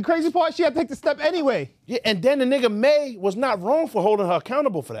 And the crazy part, she had to take the step anyway. Yeah, and then the nigga May was not wrong for holding her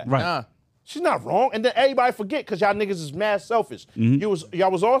accountable for that. Right. Nah. She's not wrong. And then everybody forget because y'all niggas is mad selfish.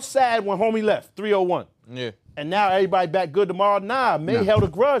 Y'all was all sad when homie left, 301. Yeah. And now everybody back good tomorrow. Nah, May held a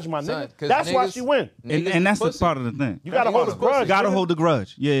grudge, my Son, nigga. 'cause That's why niggas- she win. And that's the pussy. part of the thing. You gotta hold a grudge. Gotta nigga. hold the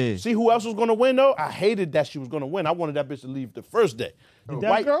grudge. Yeah. See who else was gonna win though? I hated that she was gonna win. I wanted that bitch to leave the first day. The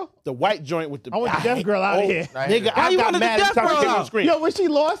deaf girl? The white joint with the. I want the deaf girl out of here. Nigga, Why I you got wanted the mad deaf every time she girl came on out? the screen. Yo, when she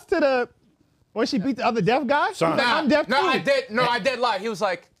lost to when she beat the other deaf guy, Son. she's like, I'm deaf too. I did lie. He was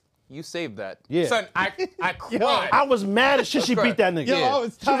like, you saved that. Yeah. Son, I cried. I was mad as shit she beat that nigga. Yo, Yeah. I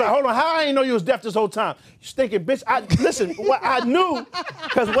was She was like, tight. hold on, how I ain't know you was deaf this whole time? You stinking bitch. Listen, what I knew,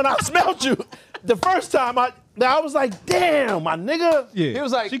 because when I smelled you, the first time I was like, damn, my nigga. Yeah. He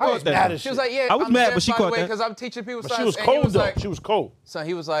was like, she I caught was that. mad though. as She was shit. like, yeah, I was I'm mad, deaf, but she by caught the way, that. because I'm teaching people But science. she was And he cold though. like, She was cold. So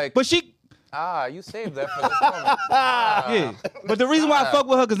he was like, But she you saved that for this moment. Yeah, but the reason why I fuck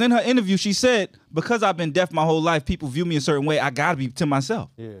with her, because in her interview she said, because I've been deaf my whole life, people view me a certain way. I gotta be to myself.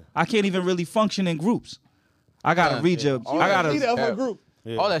 Yeah. I can't even really function in groups. I gotta read your. All I that gotta. Leader of her group.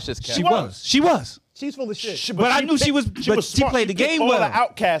 All that shit's cap. She was. She's full of shit. But I knew she was- but she smart. played the picked game all well. the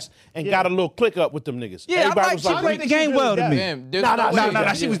outcasts and got a little click up with them niggas. Yeah, Everybody I like was she like, played the she's game really well to deaf. me. Damn, there's Nah, no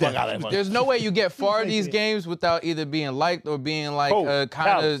way- she was fuck deaf. out of that money. There's no way you get far of these it. games without either being liked or being like Cold. kind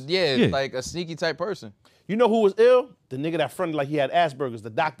Callous. of Yeah. like a sneaky type person. You know who was ill? The nigga that fronted like he had Asperger's, the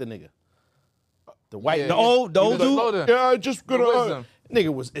doctor nigga. The white Yeah. The old He was dude. like, Yeah, I just gonna. wisdom.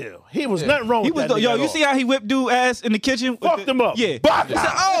 Nigga was ill. He was nothing wrong He with was that the, nigga yo. at You all. see how he whipped dude ass in the kitchen? with Fucked the- him up. Yeah. Back He said,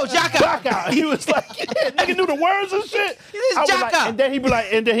 out. "Oh, Jaka." Back out. He was like, yeah, nigga knew the words and shit. is I was like, Jaka. and then he be like,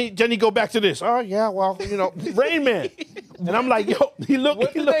 and then he go back to this. Oh yeah, well, you know, Rain Man. And I'm like, yo, he What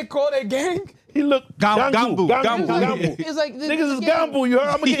looked did they call that gang? Gambu. He's like, this Niggas is gang. Gambu, you heard?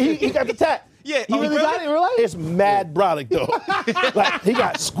 I'm gonna get, he got the tag. Yeah. He really got it in real life? It's mad brolic though. Like he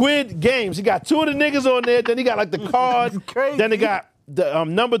got Squid games. He got two of the niggas on there. Then he got like the cards. Then he got the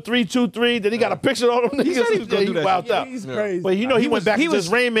number 323. Then he got a picture of all them niggas. said he was gonna do that wowed shit. out. He's crazy. But you know he went back he to was-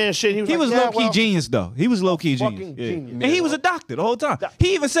 this Rain Man shit. He like, was yeah, low key well, genius though. He was low key Fucking genius. genius. And he was a doctor the whole time.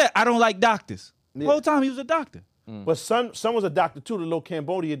 He even said, "I don't like doctors." The whole time he was a doctor. But son was a doctor too, the little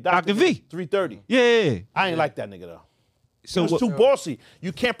Cambodian doctor. Dr. V. 330. Yeah. I ain't like that nigga though. So It was too bossy.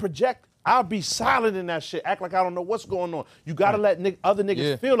 You can't project. I'll be silent in that shit. Act like I don't know what's going on. You gotta let other niggas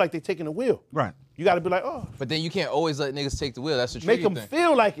Yeah. feel like they taking the wheel. Right. You gotta be like, oh, But then you can't always let niggas take the wheel. That's the make tricky them thing.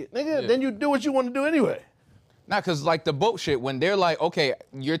 feel like it, nigga. Yeah. Then you do what you want to do anyway. Not because like the boat shit, when they're like, okay,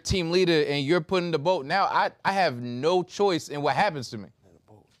 you're team leader and you're putting the boat, now I have no choice in what happens to me.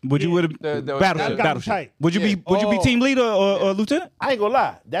 Would you would have The- battleship? got Battleship. tight. Would you be? Would you be team leader or lieutenant? I ain't gonna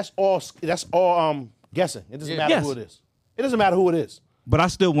lie. That's all guessing. It doesn't matter Yes. who it is. It doesn't matter who it is. But I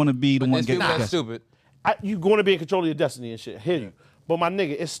still want to be the But one there's getting people that's guessing. stupid. You going to be in control of your destiny and shit. I hear you. But my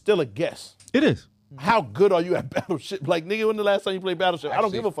nigga, it's still a guess. It is. How good are you at Battleship? Like, nigga, when the last time you played Battleship? I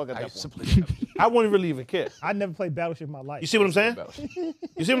don't give a fuck at that point. I wouldn't really even care. I never played Battleship in my life. You see what I'm saying?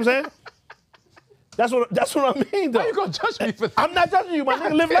 You see what I'm saying? That's what I mean, though. How you gonna judge me for that? I'm not judging you, my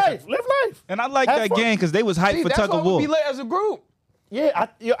nigga. Live life. Live life. And I like Have that fun. game because they was hyped See, for that's tug why of we war. be lit as a group. Yeah,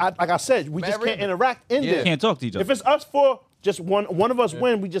 like I said, we just Mad can't Raven. interact in Yeah. there. Can't talk to each other. If it's us four, just one of us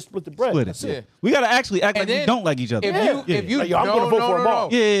win, we just split the bread. Split That's it. it. We gotta actually act And like we then don't like each other. If you Like, yo, I'm gonna vote for them all.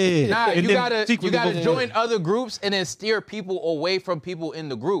 Yeah. Nah, And you then gotta secretly vote for join one. other groups and then steer people away from people in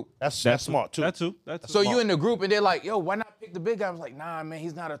the group. That's smart too. That too. That too. So you in the group and they're like, yo, why not pick the big guy? I was like, nah, man,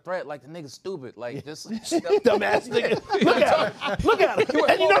 he's not a threat. Like the nigga's stupid. Like just Dumbass nigga. Look at him. Look at him.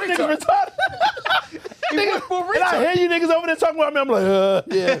 And you know the niggas retarded. Nigga, and I hear you niggas over there talking about me. I'm like,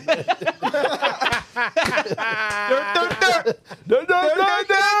 yeah.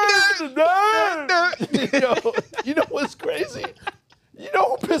 Yo, you know what's crazy? You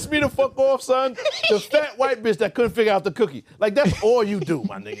know who pissed me the fuck off, son? The fat white bitch that couldn't figure out the cookie. Like, that's all you do,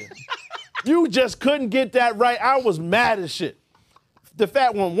 my nigga. You just couldn't get that right. I was mad as shit. The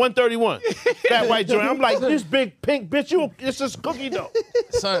fat one, 131. Fat white joint. I'm like, this big pink bitch, it's just cookie dough.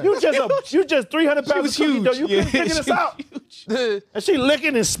 son. You just 300 pounds of cookie huge. dough. You couldn't Yeah, figure this she out. And she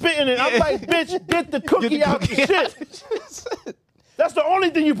licking and spitting it. I'm like, bitch, get the cookie out the shit. That's the only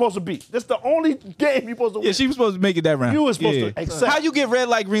thing you're supposed to beat. That's the only game you're supposed to win. Yeah, she was supposed to make it that round. You were supposed to excel. How you get red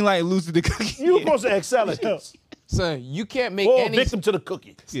light, green light, and lose to the cookie? You were supposed to excel at this. Son, you can't make Or any victim to the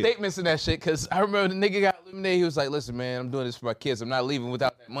cookie. statements in that shit, because I remember the nigga got eliminated. He was like, listen, man, I'm doing this for my kids. I'm not leaving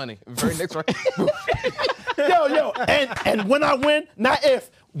without that money. Very next round. Yo, and when I win, not if,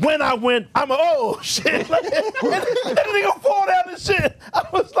 when I win, I'm a, oh, shit. Like, and the nigga fall down and shit. I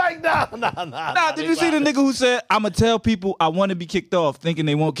was like, nah. Nah, did you see the nigga who said, I'ma tell people I want to be kicked off, thinking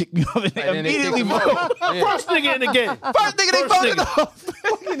they won't kick me off, and they And then they immediately kicked him vote. off. Yeah. First nigga in the game. First nigga they voted off.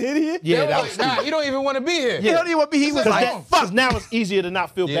 Fucking idiot. Yeah, They that were was like, nah, stupid. you don't even want to be here. He don't even want to be. He was like, Because now it's easier to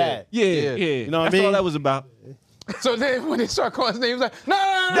not feel bad. yeah. You know what I That's mean? all that was about. So then when they start calling his name, he was like,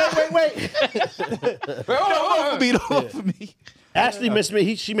 no. Wait. Wait, hold on. Don't vote for me. Ashley missed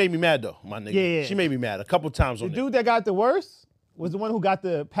me. She made me mad, though, my nigga. Yeah. She made me mad a couple times on The that. dude that got the worst was the one who got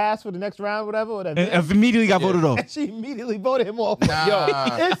the pass for the next round, whatever. Or that And immediately got voted off. and she immediately voted him off.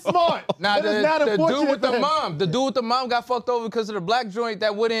 Nah. It's smart. Nah, But it's not the dude unfortunate with for the him. mom. The dude with the mom got fucked over because of the black joint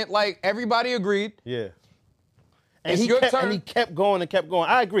that wouldn't, like, everybody agreed. Yeah. And It's he your kept, turn. and he kept going and kept going.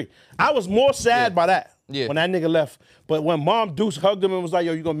 I agree. I was more sad by that when that nigga left. But when Mom Deuce hugged him and was like,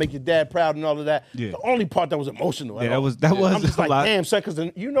 yo, you gonna make your dad proud and all of that, the only part that was emotional. Yeah, at all. that was I'm just a like, lot. damn, son,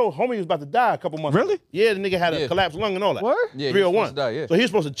 because you know homie was about to die a couple months Really? ago. Yeah, the nigga had a collapsed lung and all that. Word? Yeah, he was 301. supposed to die, yeah. So he was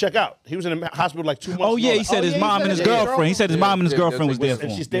supposed to check out. He was in the hospital like 2 months. Oh, and yeah, all he that. said his yeah, mom he and his said his girlfriend. He said his mom and his Yeah, girlfriend was yeah, there yeah. for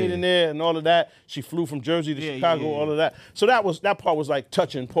And him. she stayed in there and all of that. She flew from Jersey to Chicago, all of that. So that part was like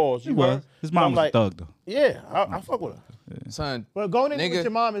touching. Pause. You He was. were. His So mom I'm was like, a thug, though. Yeah, I fuck with her. Son, But going in Nigga. with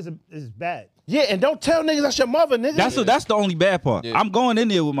your mom is bad. Yeah, and don't tell niggas that's your mother, nigga. That's the only bad part. Yeah. I'm going in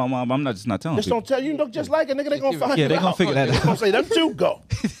there with my mom. I'm not telling Just people. don't tell you look just like a nigga. They gonna find Yeah, you they out. gonna figure that They gonna out. say them two go.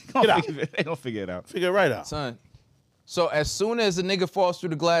 Get out. They gonna figure it out. Figure it right out. son. So as soon as the nigga falls through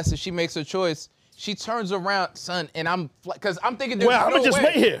the glass and she makes her choice, she turns around, son, and I'm, because I'm thinking there's Well, no I'ma just way.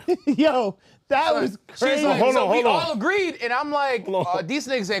 wait here. Yo, that was She's crazy. like, Hold so on, we hold on. all agreed, and I'm like, Hold on. these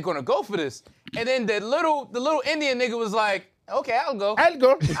niggas ain't gonna go for this. And then the little Indian nigga was like, okay, I'll go. I'll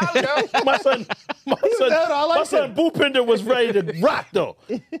go. I'll go. my son I like him. Boopender was ready to rock though.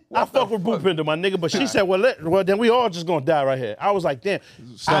 I fuck with Boopender, my nigga, but she said, well, then we all just gonna die right here. I was like, damn,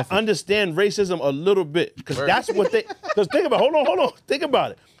 Selfish. I understand racism a little bit because that's what they. Because think about, hold on, think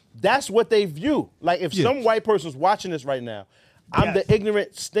about it. That's what they view. Like if some white person's watching this right now, I'm the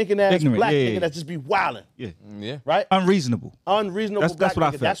ignorant, stinking ass black nigga that just be wilding. Yeah. Yeah. Right? Unreasonable. Unreasonable That's black what I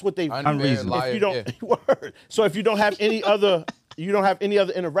nigga. feel. That's what they Unreasonable. Liar, If you don't word. So if you don't have any other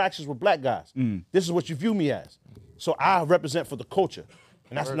interactions with black guys, this is what you view me as. So I represent for the culture.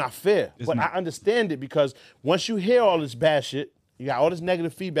 And that's not fair. But I understand it because once you hear all this bad shit, you got all this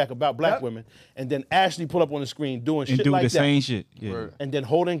negative feedback about black women, and then Ashley pull up on the screen doing And shit do like the that. same shit. Yeah. Word. And then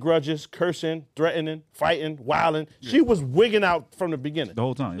holding grudges, cursing, threatening, fighting, wilding. She was wigging out from the beginning. The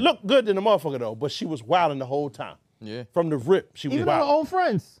whole time, yeah. Looked good in the motherfucker though, but she was wilding the whole time. Yeah. From the rip, she was Even on her wild. own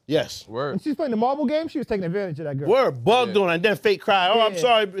friends. Yes. When Word. she was playing the marble game, she was taking advantage of that girl. Word, bugged on her, and then fake cry. Oh, I'm Yeah.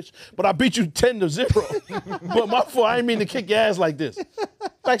 sorry, bitch, but I beat you 10-0. But my fault, I didn't mean to kick your ass like this.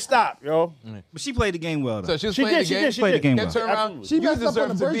 Like, stop, yo. But she played the game well, though. So she was She playing did, the she game. did, she Played the did. game Then well. turn around. Absolutely. She You messed up on deserve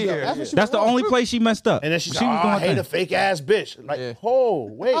the to bridge, be though. here. That's what she That's the was only place she messed up. And then she's she like, was oh, I doing hate her a fake ass bitch. Like, Yeah. oh,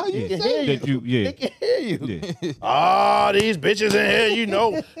 wait, Oh, they you can say hear That you. you- yeah. They can hear you. Yeah. Ah, these bitches in here, you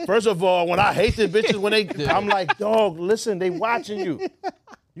know. First of all, when I hate the bitches, when they, I'm like, dog, listen, they watching you.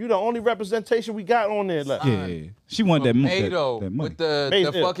 You the only representation we got on there. Like, Yeah. She wanted that, Hey, that though, money. with the Hey,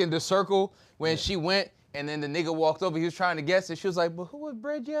 yeah. fucking the circle when she went and then the nigga walked over, he was trying to guess it. She was like, but who would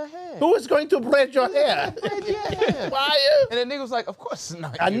braid your hair? who is going to braid your hair? Braid your hair? Why? And the nigga was like, of course it's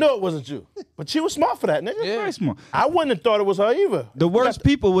not. I you. know it wasn't you. But she was smart for that, nigga. Yeah. Very smart. I wouldn't have thought it was her either. The worst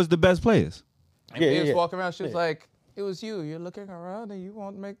people was the best players. And he was walking around. She was like, it was you. You're looking around and you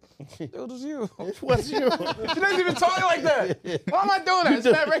won't make. It was you. It was you. She doesn't even talk like that. Why am I doing that? It's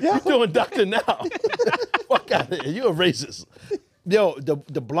not right. You doing Dr. Now. Fuck out of here. You a racist. Yo,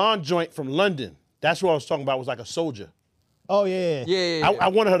 the blonde joint from London, that's what I was talking about, was like a soldier. Oh, yeah. Yeah. I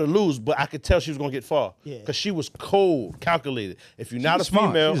wanted her to lose, but I could tell she was going to get far. Yeah. Because she was cold, calculated. If you're not a was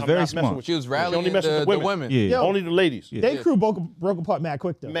smart. female, She was I'm very not messing smart. with She you. was rallying only messing with the women. Yeah. Yo. Only the ladies. They crew broke apart mad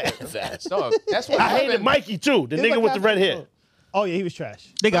quick, though. Man, fast. Dog, that's what I hated happened. Mikey, too, the It was nigga like with the red hair. Oh, yeah, he was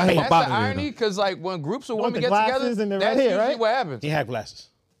trash. They got him That's up the out of there. irony, because like when groups of women the get glasses together, and the that's red hair, usually right? what happens. He had glasses.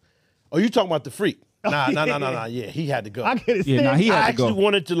 Oh, you talking about the freak? Nah. Yeah, he had to go. I couldn't Yeah, stand nah, he him. had I to actually go.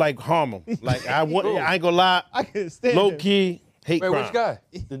 wanted to like harm him. Like I ain't gonna lie. I couldn't stand Low him. key hate Wait, crime. which guy?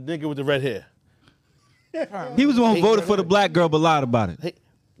 The nigga with the red hair. He was the one who voted for the black girl but lied about it. He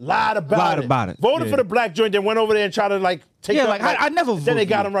lied about it. Voted Yeah. for the black joint, then went over there and tried to like take. Yeah, up, like I never. Then they voted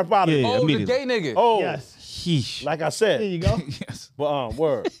got for him right out of Yeah. it. Oh, the immediately. gay nigga. Oh, Yes. Sheesh. Like I said. There you go. Yes. But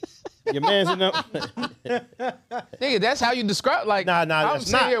word. Your man's in them. Nigga, that's how you describe like. Nah, I'm that's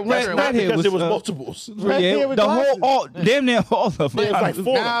sitting not. here That's wondering not why- Redhead because was, it was uh, multiples. Right here with the glasses. whole, damn near all of them. It was like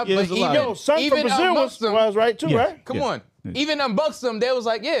four. Nah, Yeah, but it's a lot. even, Yo, son even from Brazil amongst them, was right too, Yeah. right? come Yeah. on. Yeah. Even amongst them, they was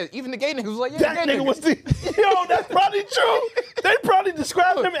like, yeah, even the gay niggas was like, yeah, That the gay nigga was the. Yo, that's probably true. They probably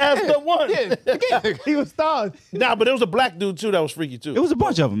described him as the one. Yeah, the gay nigga. He was stars. Nah, but there was a black dude too that was freaky too. It was a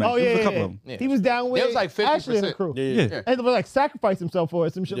bunch of them, man. Oh It yeah, was a yeah, couple yeah. of them. Yeah. He was down with There was like Ashley and the 50%. crew. Yeah. And was like sacrifice himself for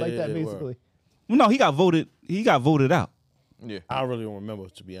it, some shit like Yeah, that, yeah, basically. Well, no, he got voted. He got voted out. Yeah. I really don't remember,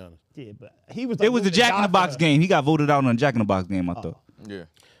 to be honest. Yeah, but he was. It was the Jack in the Box game. He got voted out on the Jack in the Box game, I thought. Yeah.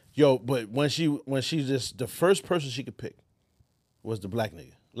 Yo, but when she just the first person she could pick was the black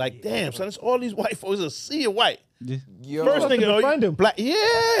nigga. Like, damn, son, it's all these white folks. A sea of white. Yo. First supposed to nigga, befriend him. black,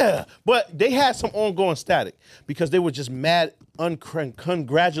 yeah. But they had some ongoing static because they were just mad,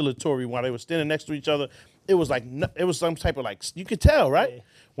 congratulatory while they were standing next to each other. It was like it was some type of like you could tell, right? Yeah.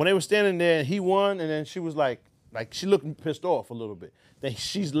 When they were standing there, and he won, and then she was like she looked pissed off a little bit. Then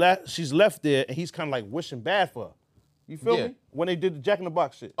she's left there, and he's kind of like wishing bad for her. You feel Yeah. me? When they did the Jack in the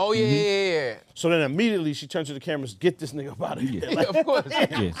Box shit. Oh yeah, yeah. So then immediately she turned to the cameras, get this nigga up out of here. Yeah, of course.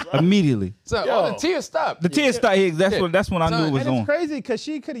 Yeah, immediately. So Yo. all the tears stopped. The tears started. Yeah. That's when I knew it was And on. it's crazy because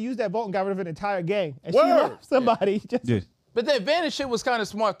she could have used that vote and got rid of an entire gang. And she Word. left somebody. Just, Yeah. But the advantage shit was kind of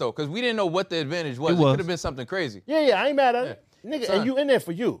smart though, because we didn't know what the advantage was. It It was. could have been something crazy. Yeah, I ain't mad at it. Nigga, Son. and you in there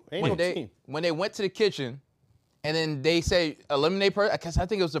for you. Ain't no When team. they went to the kitchen, and then they say eliminate person. Because I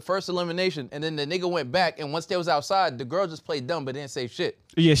think it was the first elimination, and then the nigga went back, and once they was outside, the girl just played dumb but didn't say shit.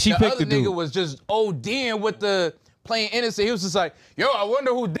 Yeah, she the picked other the dude. nigga was just ODing with the playing innocent. He was just like, yo, I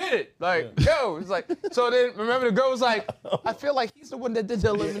wonder who did it. Like, yo, it's like. So then remember the girl was like, I feel like he's the one that did the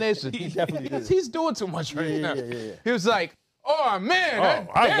elimination. He definitely did. He's doing too much right now. yeah. He was like, oh man,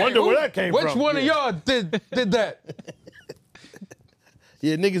 I wonder where that came which from. one of Yeah. y'all did that?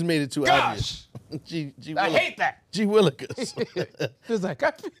 Yeah, niggas made it too obvious. Gosh, G I hate that. G Willikers. He was like,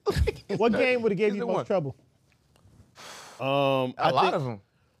 I feel like what game would have gave He's you the most one. trouble? A lot of them.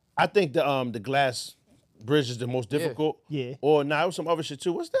 I think the glass bridge is the most difficult. Yeah. Or it was some other shit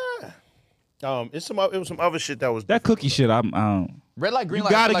too. What's that? It was some other shit that was That cookie shit, I don't. Red light, green You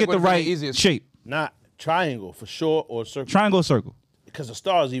light. gotta I feel get like the would've been right easiest. shape. not triangle for sure or circle. Triangle, circle. Because the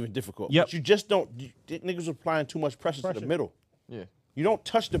star is even difficult. Yep. But you just don't. Niggas are applying too much pressure to the middle. Yeah. You don't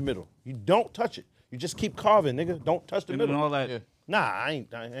touch the middle. You don't touch it. You just keep carving, nigga. Don't touch the And middle. all that. Yeah. Nah, I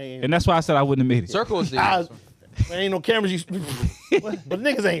ain't. And that's why I said I wouldn't have made it. Circle is the I, easiest one. there ain't no cameras. But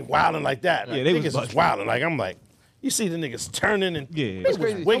niggas ain't wilding like that. Like, Yeah, they was niggas is bugging. wilding. Like I'm like, you see the niggas turning and Yeah. It's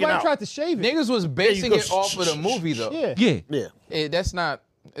crazy. wigging Nobody out. tried to shave it. Niggas was basing go it off of the movie though. Yeah. Yeah. Yeah. That's not.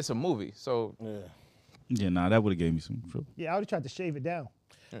 It's a movie, so Yeah, nah, that would have gave me some trouble. Yeah, I would have tried to shave it down.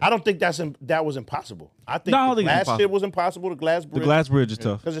 I don't think that was impossible. I think No, I don't the think it's glass shit was impossible. The glass The bridge. glass bridge is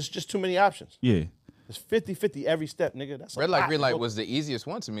tough. Because it's just too many options. Yeah. It's 50-50 every step, nigga. That's a red light, lot. green light was the easiest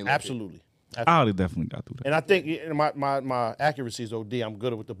one to me. low-key. Absolutely. I would have definitely got through that. And I think my accuracy is OD. I'm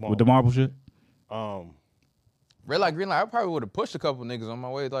good with the ball. With the marble shit? Red light, green light. I probably would have pushed a couple niggas on my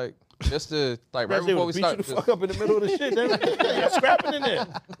way, like just to like right They before we would beat start. you the fuck up in the middle of the shit. You're scrapping in there.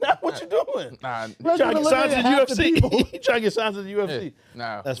 That's what you doing. Nah, You trying to get signed to the Half the people. UFC. You trying to get signed to the yeah, UFC.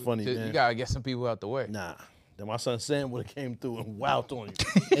 nah. That's funny, You man. gotta get some people out the way. Nah. Then my son Sam would have came through and wowed on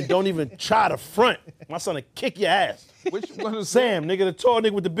you. And don't even try to front. My son would kick your ass. Which one was Sam, nigga, the tall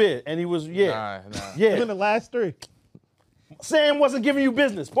nigga with the beard. And he was, yeah. Nah. Yeah. In the last three. Sam wasn't giving you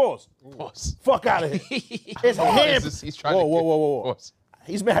business. Pause. Pause. Fuck out of here. It's him. He's trying Whoa, to whoa, get- whoa, whoa. Pause.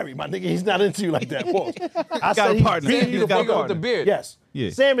 He's married, my nigga. He's not into you like that. Pause. I got said a he's partner. beating He's you the got a fuck Nigga up. with the beard. Yes. Yeah.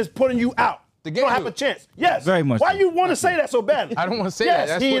 Sam is putting you out. The You gay don't have dude. a chance. Yes. Very much Why so. you want to say that so badly? I don't want to say Yes,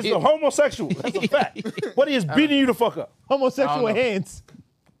 that. That's he what is a homosexual. That's a fact. But he is beating you the fuck up. Homosexual I don't know. hands.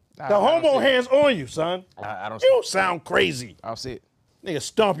 The homo hands on you, son. I don't. You sound crazy. I'll see it. Nigga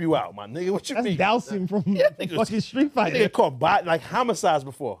stomp you out, my nigga. What you That's mean? dousing from niggas- fucking Street Fighter. Nigga caught like homicides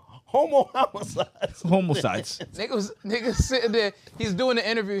before. Homo homicides. Homicides. Niggas sitting there. He's doing the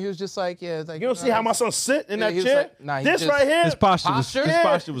interview. He was just like, yeah. It's like You don't see how my son sit in Yeah, that he was chair? like- nah, he this just- right here. His posture was Posture? his Yeah.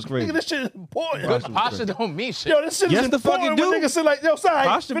 posture was crazy. Nigga, this shit is important. Good posture don't mean shit. Yo, this shit Yes, is the important fucking when do. niggas sit like, yo, sorry,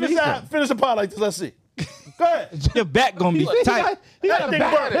 Posture finish means that, something. finish the pot like this. Let's see. Go ahead. Your back gonna be tight. He got a Everything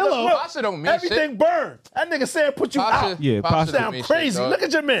back burned. pillow. Look, Posture don't mean everything shit. burned. That nigga said put you out. Yeah, posture don't Sound mean crazy. shit, dog. Look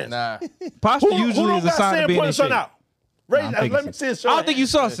at your man. Nah. Posture Who usually don't is a got sign Sam of being putting in son shape. out? Raise, I'm thinking let me so. see his I show. don't think you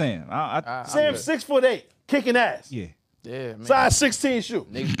saw Sam. Sam 6'8", kicking ass. Yeah. Yeah, man. Size 16 shoe.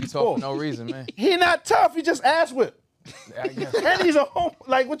 Niggas be talking for no reason, man. He not tough. He just ass whip. I guess. And he's a home.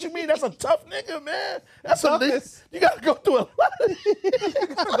 Like, what you mean? That's a tough nigga, man. That's Toughness. You gotta go through a lot.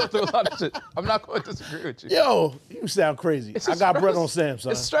 Go through a lot of shit. I'm not going to disagree with you. Yo, you sound crazy. It's I a got bread stress- on Sam,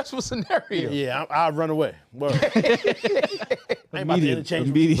 son. It's a stressful scenario. Yeah, I'll run away. Word. I ain't about to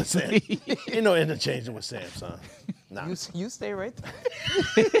interchange with Sam. Ain't no interchanging with Sam, son. Nah. You stay right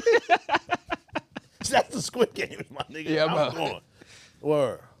there. That's the Squid Game, my nigga. Yeah, I'm going.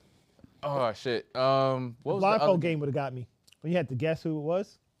 Word. Oh shit. What was the other Blindfold game would have got me. When you had to guess who it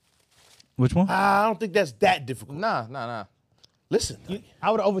was. Which one? I don't think that's that difficult. Nah. Listen.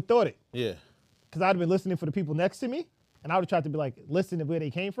 I would have overthought it. Yeah. Because I'd have been listening for the people next to me. And I would have tried to be like, listen to where they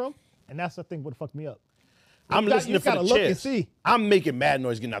came from. And that's the thing would have fucked me up. I'm You listening just for gotta the look and chairs. see. I'm making mad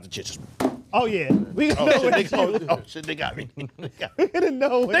noise getting out the chairs. Just, Oh, yeah. We oh, know shit, what they, it is. oh, shit, they got me. They got me. We didn't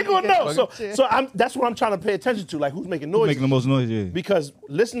know. They gonna know. So that's what I'm trying to pay attention to. Like, who's making noise? Making the most noise, yeah. Because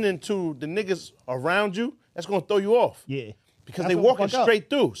listening to the niggas around you, that's gonna throw you off. Yeah. Because That's they what walking fuck up. straight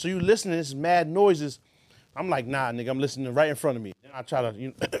through. So you listening to this mad noises. I'm like, nah, nigga, I'm listening right in front of me. And I try to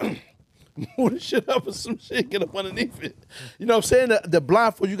move the shit up or some shit, get up underneath it. You know what I'm saying? The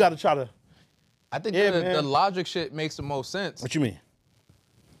blindfold, you gotta try to. I think Yeah, the man. logic shit makes the most sense. What you mean?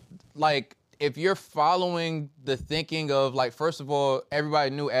 Like, if you're following the thinking of, like, first of all, everybody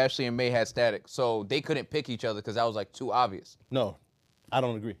knew Ashley and May had static, so they couldn't pick each other because that was, like, too obvious. No, I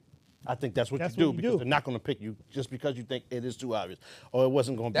don't agree. I think that's what That's you do what you because do. they're not gonna pick you just because you think it is too obvious. Or it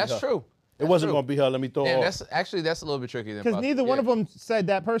wasn't gonna be her. That's true. It wasn't gonna be her. Let me throw Damn, off. that's a little bit tricky. Because neither one of them said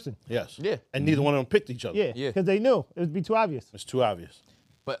that person. Yes. Yeah. And neither one of them picked each other. Yeah. Yeah. Because they knew. It would be too obvious. It's too obvious.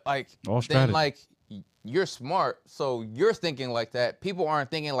 But, like, All then, strategy. like, you're smart, so you're thinking like that. People aren't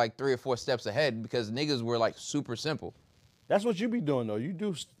thinking, like, 3 or 4 steps ahead because niggas were, like, super simple. That's what you be doing though. You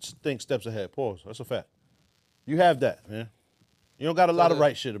do think steps ahead. Pause. That's a fact. You have that, man. You don't got a lot of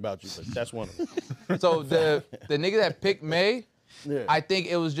right shit about you, but that's one of them. So the nigga that picked May, Yeah. I think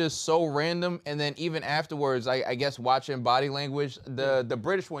it was just so random. And then even afterwards, I guess watching body language, the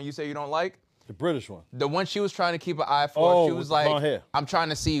British one you say you don't like, The British one. the one she was trying to keep an eye for, Oh, she with was the blonde like, hair. I'm trying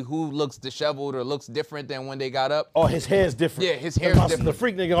to see who looks disheveled or looks different than when they got up. Oh, his hair's different. Yeah, his hair's different. The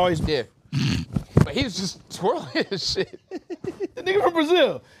freak nigga always. Yeah. But he was just twirling his shit. The nigga from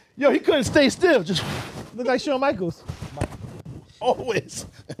Brazil. Yo, he couldn't stay still. Just Look like Shawn Michaels. always.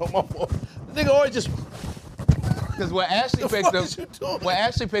 On my fault. The nigga always just Because when Ashley The picked fuck him, is you doing? when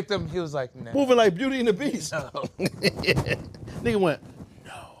Ashley picked him, he was like, nah. moving like Beauty and the Beast. No. Yeah. Nigga went.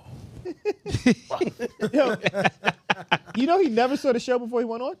 Yo, you know he never saw the show before he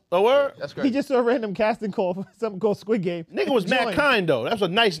went on? Oh, word? That's He great. just saw a random casting call for something called Squid Game. Nigga was mad Joined. kind though. That was a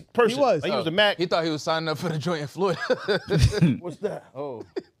nice person. He was. Like, he was a mad. He thought he was signing up for the joint in Florida. What's that? Oh.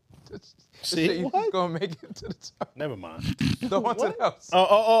 Shit, See? you What? gonna make it to the top. Never mind. The haunted house.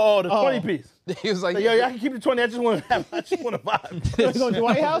 Oh, the 20 piece. He was like, Yo, I can keep the 20. I just want to vibe. You going to the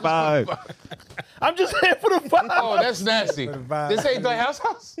White House? 5. I'm just here for the vibe. oh, that's nasty. vibe. This ain't the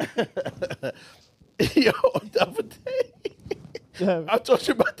house. Yo, the other day, I told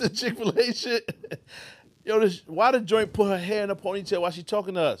you about the Chick-fil-A shit. Yo, why the joint put her hair in a ponytail while she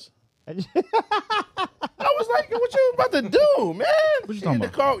talking to us? I was like, what you about to do, man? What you talking in the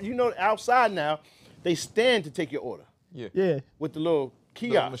about? car, you know, outside now, they stand to take your order Yeah. with the little The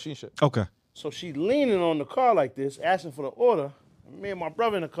kiosk. machine shit. Okay. So she leaning on the car like this, asking for the order. Me and my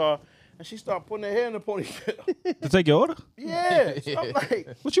brother in the car, and she started putting her hair in the ponytail. To take your order? Yeah. So I'm like,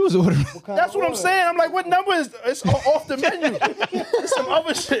 What you was ordering? that's what I'm saying. I'm like, what number is it's off the menu? It's some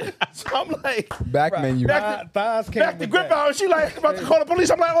other shit. So I'm like, Back menu. back Thighs came back the with grip that. out. And she like about to call the police.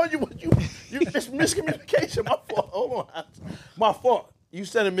 I'm like, oh, you it's miscommunication. My fault. Hold on. My fault. You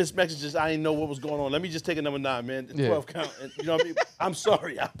sending missed messages. I didn't know what was going on. Let me just take a number 9, man. 12 count. And, you know what I mean? I'm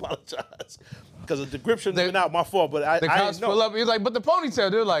sorry. I apologize. Because the grip shouldn't have been out. My fault. But I The didn't cops know. pull up. He was like, but the ponytail.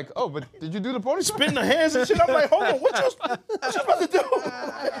 They're like, oh, but did you do the ponytail? Spitting the hands and shit. I'm like, hold on. What you about to do?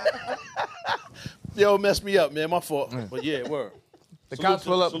 Yo, messed me up, man. My fault. But yeah, word. The Salute cops to-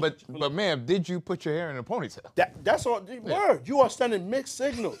 pull up, salute but ma'am, did you put your hair in a ponytail? That's all. Word. You are sending mixed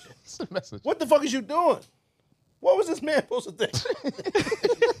signals. That's the message. What the fuck is you doing? What was this man supposed to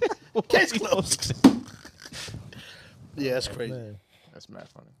think? Case closed. Yeah, that's crazy. Man. That's mad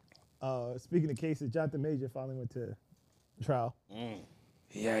funny. Speaking of cases, Jonathan Major finally went to trial.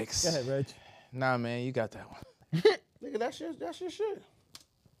 Yikes. Go ahead, Reg. Nah, man, you got that one. Nigga, that's your shit.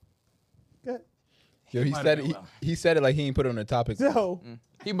 Go ahead. Yo, he said it like he ain't put it on the topic. So,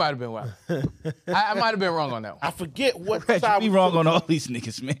 He might have been wild. I might have been wrong on that one. I forget what Reg, side you be we wrong took. on all these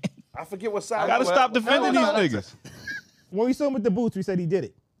niggas, man. I forget what side. Gotta we- stop defending no, these niggas. when we saw him with the boots, we said he did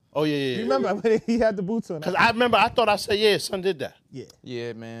it. Oh yeah. You remember when he had the boots on? Because I remember, I thought I said, yeah, son did that. Yeah.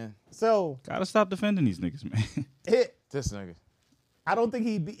 Yeah, man. So Gotta stop defending these niggas, man. This nigga. I don't think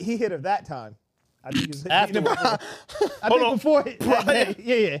he hit her that time. I think he's After, before.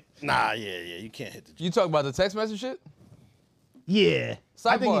 Yeah. Nah, yeah, you can't hit the. You talk about the text message shit? Yeah.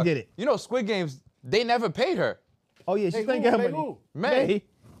 I think he Sidebar, did it. You know, Squid Games, they never paid her. Oh yeah, she's gonna get her money. Who? May.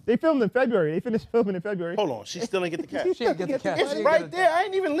 They filmed in February. They finished filming in February. Hold on, she still ain't get the cash. She didn't get the cash. It's right there. I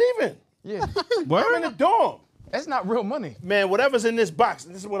ain't even leaving. Yeah. I'm in the dorm. That's not real money. Man, whatever's in this box,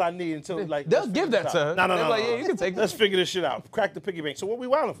 this is what I need until like. They'll let's give figure that this to out. her. No. They're like, yeah, you can take Let's this. figure this shit out. Crack the piggy bank. So what we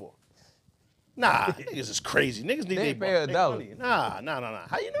wilding for? Nah, niggas is crazy. Niggas need They their pay her their $1. money. Nah.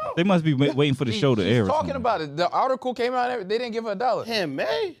 How you know? They must be waiting for the show to She's air. or talking something. about it. The article came out. They didn't give her $1. Him,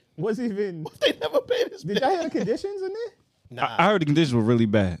 man. Was even? They never paid this. Did y'all hear the conditions in there? Nah. I heard the conditions were really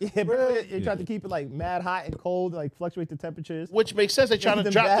bad. Yeah, bro. They tried to keep it like mad hot and cold, like fluctuate the temperatures. Which makes sense. They trying Give to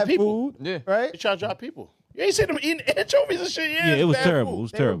them drop the bad people. food, Yeah. right? They trying to drop people. You ain't seen them eating anchovies and shit. Yeah, it was bad terrible. It food.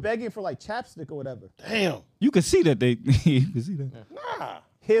 was They were terrible. begging for like chapstick or whatever. Damn. You could see that they. You could see that. Nah.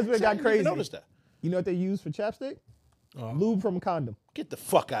 Here's where it I got didn't even crazy. notice that. You know what they use for chapstick? Lube from condom. Get the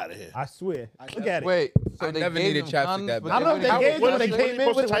fuck out of here. I swear. Look at it. Wait, so I they never gave needed them chapstick condoms, that but bad. I don't know if they wouldn't- gave it when What they is he came in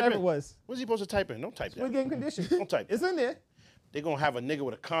supposed with to type whatever in? it was. What's he supposed to type in? Don't type Squid that. Game conditions. Don't type It's that. in there. They're going to have a nigga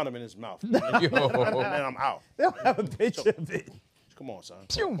with a condom in his mouth. Yo. Man, I'm out. They don't have a picture of it. Come on, son.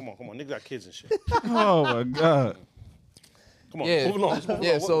 Come on. Niggas got kids and shit. Oh my god. Come on. Yeah, Move along.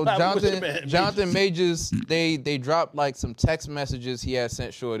 yeah. So What happened with the man? Jonathan Majors, they dropped like some text messages he had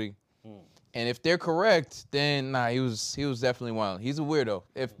sent Shorty, and if they're correct, then nah, he was definitely wild. He's a weirdo.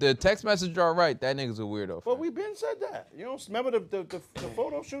 If the text messages are right, that nigga's a weirdo. Well, we been said that. You know, remember the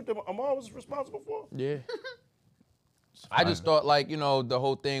photo shoot that Amar was responsible for? Yeah. I just thought like, you know, the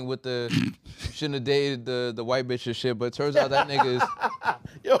whole thing with the shouldn't have dated the white bitch and shit, but it turns out that nigga is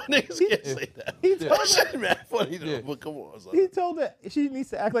Yo, niggas can't say that. He told That shit, man, funny though. Yeah. But come on, son. He told her she needs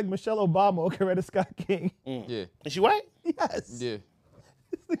to act like Michelle Obama or Coretta Scott King. yeah. Is she white? Yes. Yeah.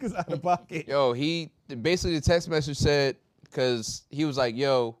 This nigga's out of pocket. Yo, basically the text message said, because he was like,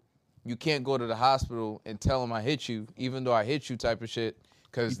 yo, you can't go to the hospital and tell him I hit you, even though I hit you type of shit.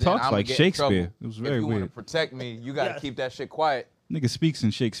 Because He then talks I'm like get in trouble. Shakespeare. It was very if you want weird. to protect me, you got to Yes. keep that shit quiet. Nigga speaks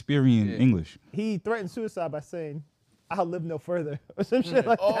in Shakespearean Yeah. English. He threatened suicide by saying, "I'll live no further," or some shit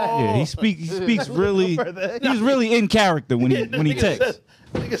like that. Yeah, he speaks really. further. He's really in character when he texts.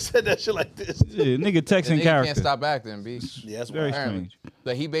 Nigga said that shit like this. Yeah, nigga texts And in then you can't character. stop acting, B. Yeah, that's Very why. Apparently. strange.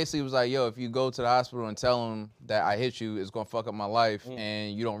 But he basically was like, yo, if you go to the hospital and tell him that I hit you, it's going to fuck up my life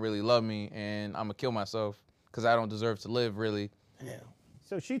and you don't really love me and I'm going to kill myself because I don't deserve to live, really.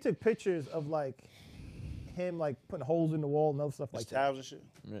 So she took pictures of like him like putting holes in the wall and other stuff like that. Tabs and shit.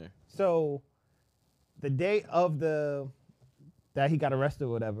 Yeah. So the day of that he got arrested or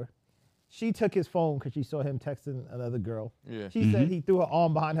whatever, she took his phone because she saw him texting another girl. Yeah. She said he threw her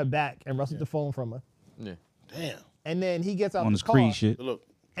arm behind her back and wrestled the phone from her. Yeah. Damn. And then he gets out On the his car, Creed shit. Look.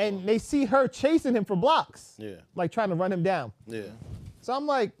 and they see her chasing him for blocks. Yeah. Like trying to run him down. Yeah. So I'm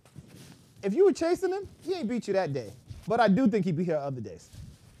like, if you were chasing him, he ain't beat you that day. But I do think he beat her other days.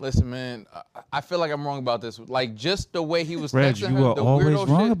 Listen, man, I feel like I'm wrong about this. Like, just the way he was Reg, texting you her, are the always weirdo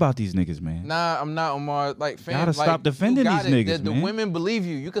wrong shit. about these niggas, man. Nah, I'm not, Omar. Like, fam, Gotta like, stop defending you got these it. niggas, The man. women believe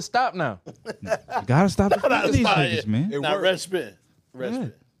you. You can stop now. You gotta stop defending these niggas, man. Now, red spin. Red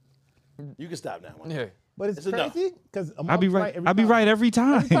spin. You can stop now. Man. Yeah. But it's It's enough. crazy because I be right. I be right every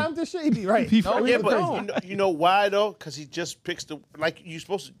time. Every time this shit, he be right. Be No, right. we Yeah, go but crazy. you know why though? Because he just picks the like you're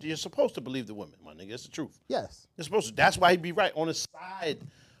supposed to believe the women, my nigga. It's the truth. Yes. You're supposed to. That's why he be right on the side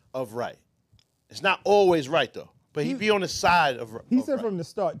of right. It's not always right though, but he be on the side of. He of said right. from the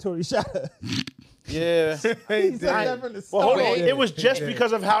start, Tory shot her. Yeah. He said that from the Well, start. hold on. It was just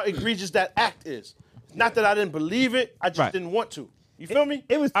because of how egregious that act is. Not that I didn't believe it. I just Right. didn't want to. You feel me?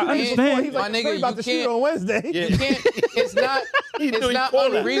 It was 2 I days understand. before. He's like, My I'm nigga, about you to shoot can't- on Wednesday. Yeah. You can't. It's not. He knew It's he not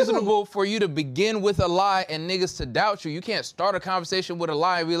called that. unreasonable for you to begin with a lie and niggas to doubt you. You can't start a conversation with a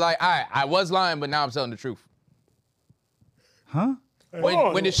lie and be like, all right, I was lying, but now I'm telling the truth. Huh?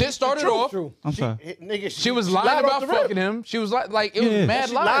 When the shit started off, I'm sorry. Nigga, she was lied lying off about the rip. fucking him. She was like it Yeah. was mad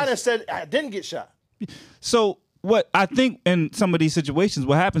She lied and lies. said I didn't get shot. So what I think in some of these situations,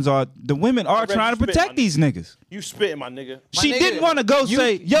 what happens are the women are Reggie trying to spit, protect my these niggas. You spitting, my nigga. She nigga, didn't want to go you-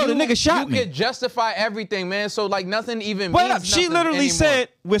 say, "Yo, the you- nigga shot You me." can justify everything, man. So like nothing even Well, means she nothing literally anymore. said,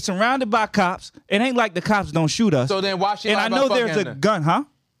 "We're surrounded by cops. It ain't like the cops don't shoot us." So then why she and lie I about know there's fucking a her? gun, huh?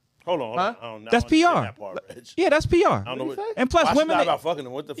 Hold on. Huh? I don't That's understand PR. that part, Reg. Yeah, that's PR. I don't know what. And plus, Why she women. lie about fucking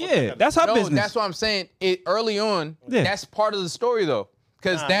him? What the fuck? Yeah, that's her No, business. that's what I'm saying. It early on. Yeah. That's part of the story though.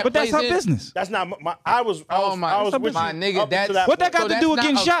 Because that But that's plays her in- business. That's not my. I was with my you nigga, up that's until that What that point. got to do with that's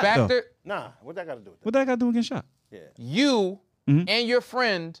getting not a shot, though? factor. Nah, what that got to do with that? What that got to do with getting shot? You and your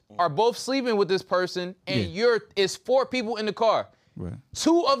friend are both sleeping with this person, and it's 4 people in the car. Right.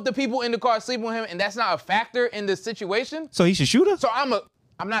 2 of the people in the car are sleeping with him, and that's not a factor in the situation. So he should shoot her? So I'm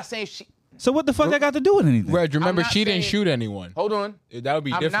not saying she. So what the fuck that got to do with anything? Reg, remember, I'm not she didn't saying- shoot anyone. Hold on. That would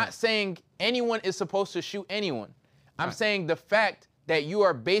be I'm different. not saying anyone is supposed to shoot anyone. I'm saying the fact that you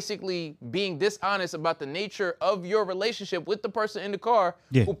are basically being dishonest about the nature of your relationship with the person in the car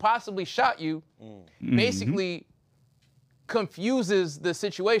who possibly shot you, basically confuses the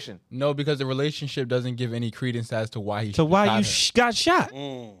situation. No, because the relationship doesn't give any credence as to why he So why shot you her. got shot?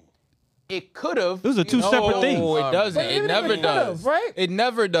 It could have. Those are two separate things. No, it doesn't. But It even never if it does. could've, right? It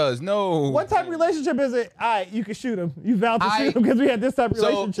never does. No. What type of relationship is it? All right, you can shoot him. You vowed to I- shoot him because we had this type of So,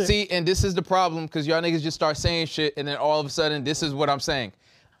 relationship. see, and this is the problem because y'all niggas just start saying shit and then all of a sudden this is what I'm saying.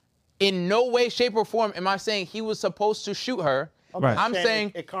 In no way, shape, or form am I saying he was supposed to shoot her. Right. I'm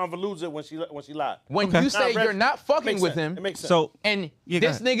saying it convolutes it when she lied. when Okay. you say Reg, you're not fucking makes with sense. him It makes sense. So and Yeah, go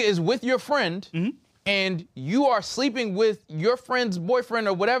this ahead. nigga is with your friend and you are sleeping with your friend's boyfriend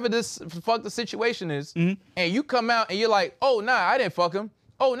or whatever this fuck the situation is, and you come out and you're like, oh, nah, I didn't fuck him.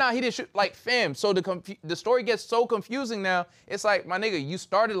 Oh, nah, he didn't shoot. Like, fam, so the story gets so confusing now. It's like, my nigga, you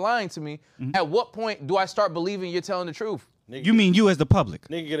started lying to me. At what point do I start believing you're telling the truth? Nigga, you mean you as the public?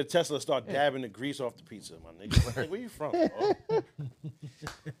 nigga get a Tesla, start dabbing the grease off the pizza, my nigga. Like, where you from, bro?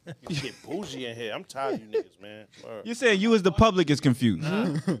 You get bougie in here. I'm tired of you niggas, man. Word. You're saying you as the public is confused.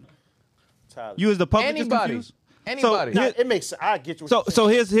 Tired of You as the public is Anybody. confused. Anybody. Nah, it makes sense. I get you. So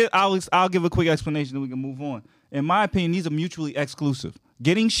here's I'll give a quick explanation and we can move on. In my opinion, these are mutually exclusive.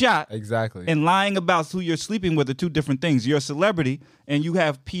 Getting shot Exactly. and lying about who you're sleeping with are two different things. You're a celebrity and you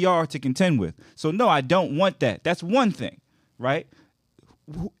have PR to contend with. So no, I don't want that. That's one thing, right?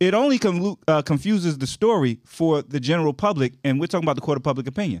 It only confuses the story for the general public, and we're talking about the court of public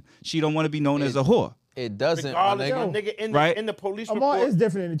opinion. She don't want to be known as a whore. It doesn't, my regardless, nigga. nigga in Right. the police Amal report. is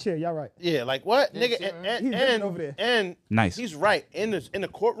different in the chair. Y'all right. Yeah, like what, nigga? He's different over there. And Nice. He's right. In the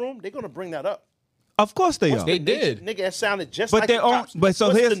courtroom, they're gonna bring that up. Of course they are. They did. Nigga, it sounded just But like they the all- cops. but so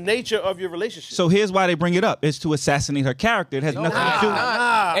What's here's- the nature of your relationship? So here's why they bring it up. It's to assassinate her character. It has nothing to do.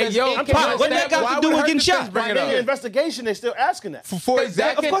 Hey, yo, I'm Pop, what that got to do with getting shot? Bring it in the up. investigation, they still asking that. For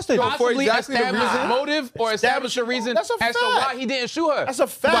exactly, of course they do. for Possibly exactly the establish reason. motive or establish a reason That's a as to fact. why he didn't shoot her. That's a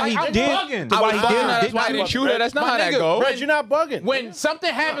fact. Why he I'm did? bugging. Why he Nah, did? that's why I didn't shoot her. That's not My how that nigga, goes. Reg, you're not bugging. When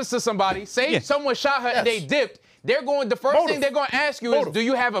something happens to somebody, say Yeah. someone shot her and they Yes. dipped, the first Motive. thing they're going to ask you is, Motive. do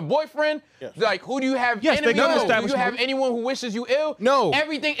you have a boyfriend? Yes. Like, who do you have Yes, they're enemies gonna with? Do establish you have motive. anyone who wishes you ill? No.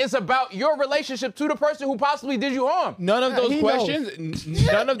 Everything is about your relationship to the person who possibly did you harm. None of those he questions.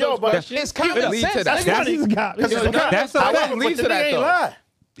 None of Yo, those but questions. It's common lead sense. to that. That's he's a cop. Because it's a fact. That's a fact. However, Lead but to the that, nigga ain't though. lie.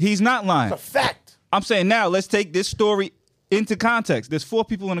 He's not lying. It's a fact. I'm saying now, let's take this story into context. There's 4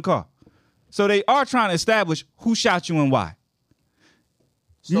 people in the car. So they are trying to establish who shot you and why.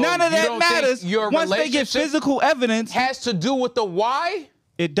 So None of you that don't think matters. your Once they get relationship physical evidence, has to do with the why?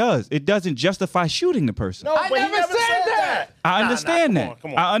 it does. It doesn't justify shooting the person. No, I but he never said that. I understand nah, that.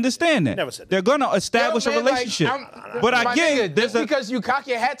 come on. I understand that. Never said that. They're going to establish Yo, a man, like, relationship. but But again, nigga, there's just a because you cock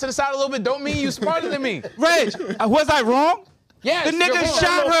your hat to the side a little bit don't mean you smarter than me. Reg, was I wrong? Yes, The nigga you're wrong.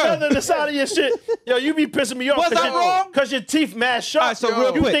 shot her. Feather in the side of your shit. Yo, you be pissing me off. Was I wrong? Because your teeth mad sharp. All right, so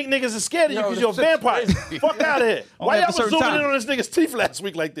real you quick. think niggas are scared of you Yo, because you're a this shit's vampire. Fuck out of here. Why at a y'all was certain zooming time. in on this nigga's teeth last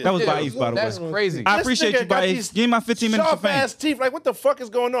week like this? That was Yeah, Baif, by the that's way. crazy. I This appreciate nigga you, got Baif. these Give me my 15 minutes of Sharp fame. ass teeth. Like, what the fuck is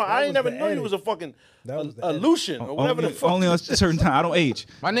going on? I ain't was never the knew you edit. was a fucking That was the edit. Lucian or whatever the fuck. Only on a certain time. I don't age.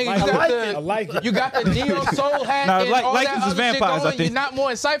 My nigga, I you got like the it. I like it. you got the neo soul hat Nah, and like- all like that this is other shit vampires, I going. think. You're not more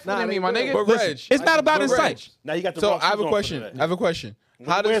insightful than me, my nigga. But Listen, Reg, it's not about but insight. Reg, Now you got the So wrong I have shoes a on for question. that. I have a question.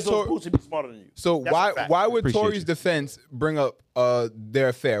 How Where's does those Tor- boots to be smarter than you? so That's a why fact. why would Appreciate Tory's you. defense bring up their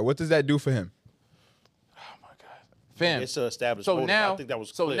affair? What does that do for him? Fam. It's established. So motive. now, I think that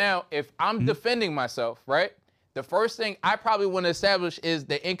was clear. if I'm defending myself, right? The first thing I probably want to establish is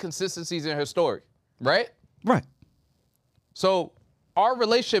the inconsistencies in her story, right? Right. So our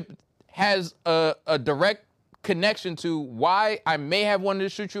relationship has a direct connection to why I may have wanted to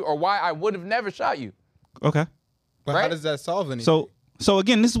shoot you or why I would have never shot you. Okay. But how Right? does that solve anything? So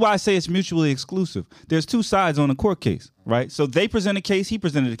again, this is why I say it's mutually exclusive. There's 2 sides on a court case, right? So they present a case, he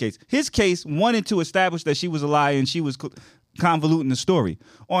presented a case. His case wanted to establish that she was a liar and she was convoluting the story.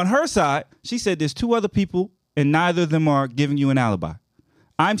 On her side, she said there's 2 other people and neither of them are giving you an alibi.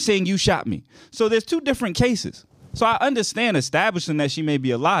 I'm saying you shot me. So there's 2 different cases. So I understand establishing that she may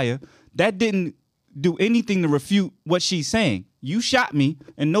be a liar. That didn't do anything to refute what she's saying. You shot me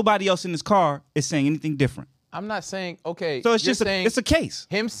and nobody else in this car is saying anything different. I'm not saying okay. So it's you're just saying it's a case.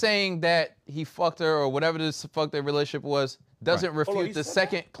 him saying that he fucked her or whatever this fuck their relationship was doesn't Hold on, refute he the said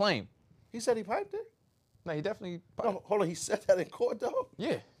second claim. He said he piped it? No, he definitely. No, hold on, he said that in court though?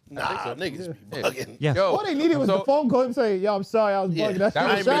 Yeah. Nah, niggas be bugging. Yes. Yo, All they needed was so- the phone call and say, "Yo, I'm sorry, I was Yeah, bugging." That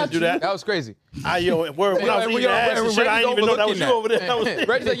that shit was was crazy. shot do that. That was crazy. When I was eating ass and shit, I didn't even know that was you over there. That was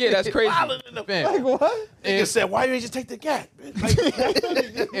Reggie's like, yeah, that's crazy. Fam, Like what? Nigga said, why you ain't just take the gap?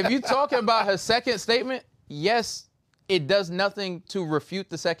 if you're talking about her second statement, yes, it does nothing to refute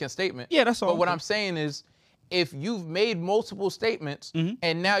the second statement. Yeah, that's all. But what I'm saying is, if you've made multiple statements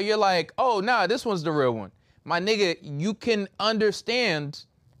and now you're like, oh, nah, this one's the real one. My nigga, you can understand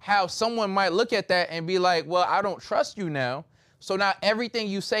how someone might look at that and be like, well, I don't trust you now. So now everything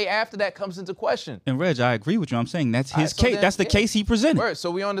you say after that comes into question. And Reg, I agree with you. I'm saying that's his Alright, so case. then, That's the yeah. case he presented. Word, so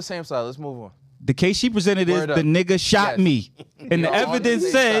we on the same side. Let's move on. The case she presented is Word the up. nigga shot Yes. me. And We the are on the evidence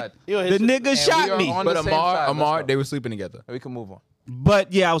same said side. the nigga we shot are me. on But the same side. Let's Amar, go. they were sleeping together. We can move on.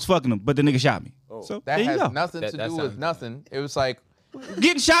 But yeah, I was fucking him. But the nigga shot me. So That there you has go. nothing to That do sounds- with nothing. It was like,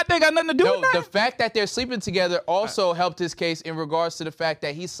 Getting shot, they got nothing to do no, with that. the fact that they're sleeping together also helped his case in regards to the fact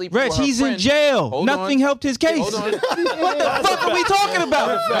that he's sleeping Reg, with her he's friend. in jail. Hold Nothing on. helped his case. Hold on. What the fuck are we talking about?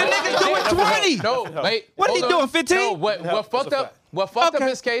 The nigga's doing 20. No, wait. What hold he on. doing, 15? No, what That's fucked a up? fact. What fucked Okay. up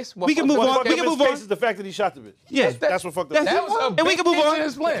his case? What We can fucked move up on. his We can case- move on. Is the fact that he shot the bitch. Yeah. That's what fucked up. That's That was a And we big can move hitch on. in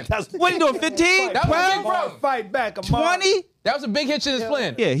his plan. What you doing, 15, That was a big 12, problem. Fight back, Amar. 20? That was a big hitch in his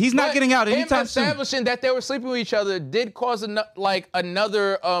plan. Yeah, he's not But getting out him anytime soon. establishing that they were sleeping with each other did cause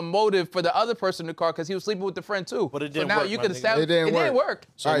another motive for the other person in the car because he was sleeping with the friend too. But it didn't so now work, you my could nigga. establish It didn't work.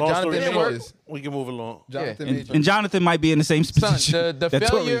 So All right, long Jonathan story Majors. short, we can move along. Jonathan Yeah. Majors. And Jonathan might be in the same Son, position. the that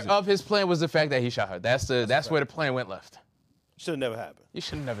Tory failure is in. of his plan was the fact that he shot her. That's where the plan went left. Should have never happened. You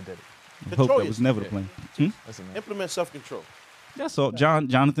should have never did it. Hope Control that was yourself. never the plan. Listen, man. Implement self-control. That's all.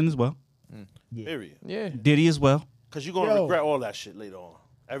 Jonathan as well. Period. Yeah. Diddy as well. Because you're going to Yo. regret all that shit later on.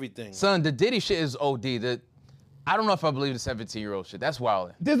 Everything. Son, the Diddy shit is OD. I don't know if I believe the 17-year-old shit. That's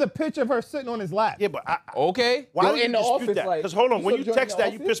wild. There's a picture of her sitting on his lap. Yeah, but Okay. why Yo, do you in the dispute office, that? like, Because hold on, when saw you the joint in text the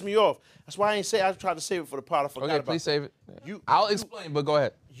that, you office? pissed me off. That's why I ain't say. I tried to save it for the pod. I forgot Okay, about please save it. You- I'll you- explain, but go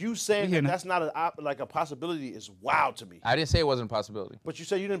ahead. You saying hear that now. that's not a possibility is wild to me. I didn't say it wasn't a possibility. But you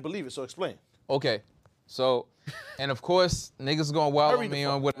said you didn't believe it, so explain. Okay. So, and of course, niggas going wild Hurry on the me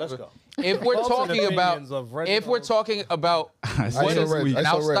fuck on up. whatever. Let's go. If we're talking about, opinions of if we're Reginald. talking about what saw is, Reg. I and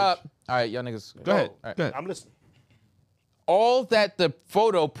saw I'll Reg. stop. All right, y'all niggas. Go ahead. All right. Go ahead. I'm listening. All that the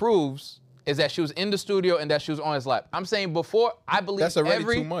photo proves is that she was in the studio and that she was on his lap. I'm saying before, I believe That's already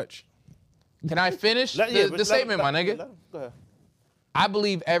every. too much. Can I finish But the let statement, him- my nigga? let him- Go ahead. I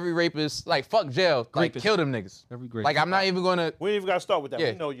believe every rapist, like fuck jail, like Rapist. kill them niggas. Every rapist. Like I'm not even gonna. We ain't even got to start with that.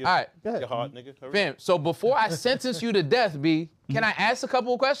 Yeah. We know you're, All right. you're hard, nigga. Hurry. Fam, so before I sentence you to death, B, can I ask a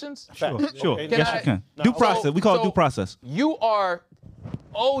couple of questions? Sure. Okay, Yes, now- you can. now- Due process. We call it so- due process. You are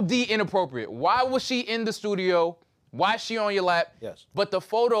OD inappropriate. Why was she in the studio? Why is she on your lap? Yes. But the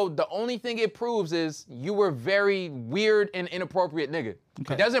photo, the only thing it proves is you were very weird and inappropriate nigga.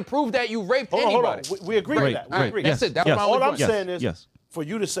 It doesn't prove that you raped Hold on, anybody. hold on. We agree Great, with that. We great. agree. That's it. That was Yes. my All only I'm point. Yes, saying is yes. for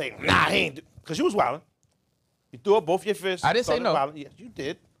you to say, nah, he ain't, because you was wilding. You threw up both your fists. I didn't say started no. wilding. Yes, you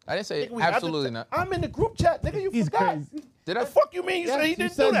did. I didn't say Nigga, we had to absolutely t- not. I'm in the group chat, nigga. You He's forgot. crazy. Did The I? fuck you mean you Yes, say he you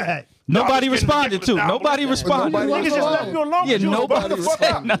didn't said do that? that. No, Nobody this is getting responded to. ridiculous now. Nobody responded. Nobody Niggas just responded. left you alone. Yeah, You was nobody bugging the fuck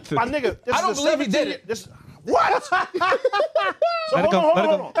said out. nothing. My nigga, this I don't is a believe he did 17 it. This, what? So Let it hold go, on, let it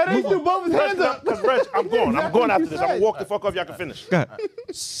hold go. on. And he threw both his hands up. Because Reg, I'm going Exactly after what this. you I'm gonna said. walk the fuck off. Y'all can finish. Go ahead.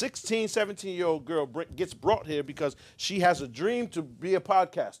 16, 17-year-old girl gets brought here because she has a dream to be a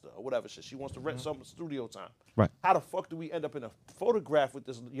podcaster or whatever shit. She wants to rent some studio time. Right. How the fuck do we end up in a photograph with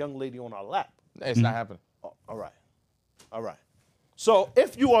this young lady on our lap? It's not happening. Oh, all right. All right. So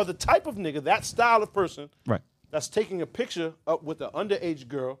if you are the type of nigga, that style of person, Right. that's taking a picture up with an underage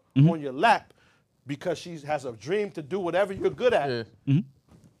girl Mm-hmm. on your lap because she has a dream to do whatever you're good at, Yeah.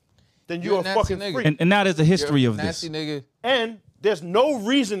 then You're you're a a nasty fucking nigga. freak. And now there's a history You're a of this. nasty nigga. And there's no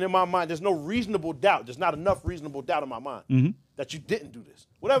reason in my mind, there's no reasonable doubt, there's not enough reasonable doubt in my mind Mm-hmm. that you didn't do this.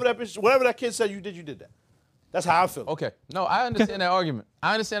 Whatever that kid said you did that. That's how I feel. Okay. No, I understand that argument.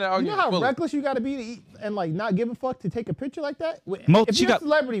 I understand that You argument. know how fully. reckless you got to be to eat and like not give a fuck to take a picture like that? If She you're a got-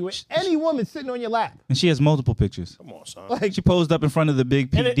 celebrity with any woman sitting on your lap, And she has multiple pictures. Come on, son. like She posed up in front of the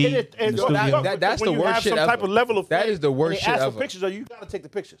big And PD it- in the well, studio. That's when the you worst have shit some ever. type of level of That fame, is the worst and they shit ask for ever. pictures of you gotta take the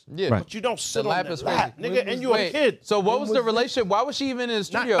picures. Yeah. Right. But you don't The sit on lap that is lap, crazy. nigga, and you're a Wait, kid. So what was the relationship? Why was she even in the Not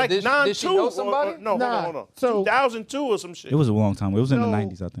studio? like Did she 9-2 know or- somebody? no, Nah. hold on. So- 2002 or some shit. It was a long time. It was in the so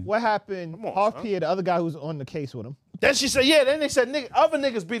 90s, I think. What happened? Come on, Half son. Pierre, the other guy who's on the case with him. Then she said, yeah. Then they said, nigga, other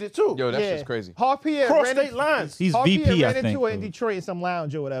niggas beat it too. Yo, that's just crazy. Half Pierre Cross ran state lines. He's Half VP, Pierre I ran think. into her in Detroit in some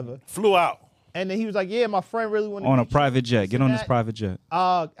lounge or whatever. Flew out. And then he was like, yeah, my friend really wanted to On a meet you, private jet. this Get and on this that. private jet.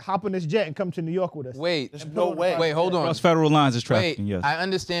 Hop on this jet and come to New York with us. Wait, There's no way. wait, hold on. Cross federal lines is Wait, trafficking, yes. I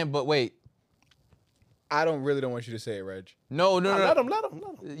understand, but wait. I don't want you to say it, Reg. No. Let him.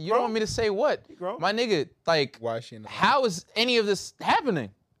 You don't want me to say what? grown. My nigga, like, Why is she in the how is any of this happening?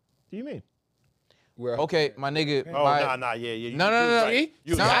 What do you mean? Where- Okay, my nigga. Oh, my, yeah. You No. was right.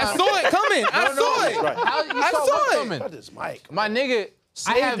 You was No, right. I saw it coming. I saw it. Right. How you I saw saw what it. coming? Cut this mic. My nigga,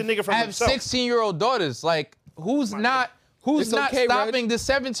 Save the nigga from I have himself. 16-year-old daughters. Like, who's not It's okay, stopping Reg. the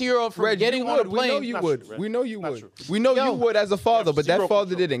 17-year-old from Reg, getting you on a would. We know plane? you Not would. true, Reg. We know you Not would. true. We know you would as a father, but that zero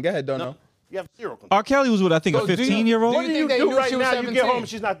father control. didn't. Go ahead, don't know. You have zero control. R. Kelly was with, I think, So a do you- 15-year-old. What do you think they do knew right she was now? You get 17? home and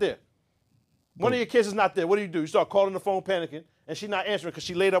she's not there. One of your kids is not there. What do? You start calling the phone, panicking, and she's not answering because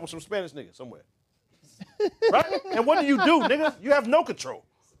she laid up with some Spanish nigga somewhere. Right? And what do, nigga? You have no control.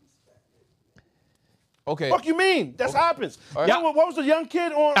 Okay. Fuck you mean? That happens. right. You know what was the young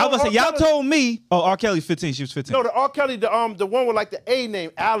kid on? I was about to say, y'all R. Kelly? told me. Oh, R. Kelly's 15. She was 15. No, the R. Kelly, the one with like the A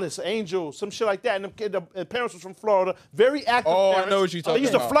name, Alice, Angel, some shit like that. And the parents was from Florida, very active. Oh, I parents. know what you're They talking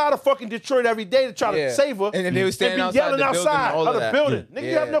used to about. fly to fucking Detroit every day to try Yeah. to save her. And then they was standing be outside yelling the building and outside all of of the that. building. Nigga,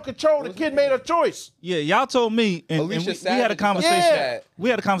 you have Yeah. no control. The kid made a choice. Yeah, y'all told me, and we Alicia had a Savage. conversation. Yeah. We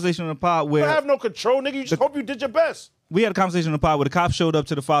had a conversation on the pod You where don't have no control, nigga. You just hope you did your best. we had a conversation on the pod where the cop showed up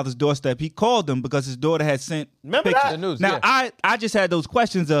to the father's doorstep. He called them because his daughter had sent Remember pictures. that? The news, Now yeah. I just had those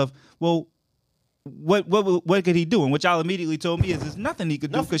questions of, well, what could he do? And what y'all immediately told me is there's nothing he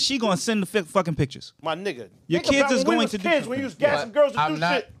could do because she gonna send the fucking pictures. My nigga. Your Think kids about is when going we was to do kids, something. when you was gassing But girls to I'm do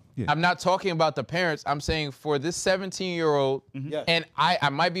not, shit. Yeah. I'm not talking about the parents. I'm saying for this 17-year-old, Yes. and I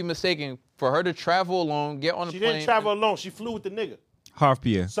might be mistaken, for her to travel alone, get on a She plane. didn't travel alone. She flew with the nigga. Harv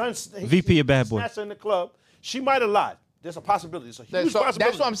Pierre. Son, VP of Bad Boy. Snatched her in the club. She might have lied. There's a possibility. It's a huge possibility.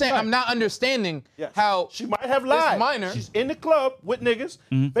 That's what I'm saying. Right. I'm not understanding Yes. how she might have lied. minor- She's in the club with niggas.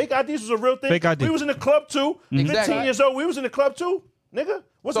 Fake IDs was a real thing. Fake ID. We was in the club too. 15 Exactly. years old. We was in the club too. Nigga,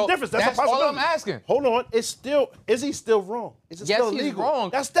 what's So the difference? That's that's a all possibility. I'm asking. Hold on. Is he still wrong? Is it Yes, still he's legal? wrong.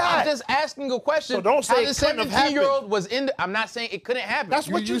 That's that. I'm just asking a question. So don't say how it the couldn't have 17-year-old was in the, I'm not saying it couldn't happen. That's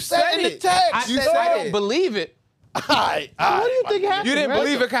what you you said said in the it. text. I You said said I don't it. believe it. What do you think happened? You didn't Reg?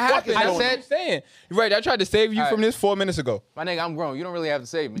 believe it could happen. is That's going what on? I'm saying. Right, I tried to save you All from right. this 4 minutes ago. My nigga, I'm grown. You don't really have to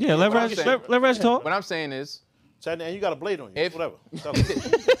save me. Yeah, let What I'm Reg saying- let Reg talk. What I'm saying is, And you got a blade on you. If- Whatever. Tell me.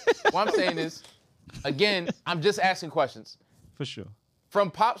 what I'm saying is, again, I'm just asking questions. For sure. From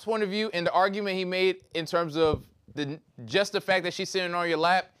Pop's point of view and the argument he made in terms of just the fact that she's sitting on your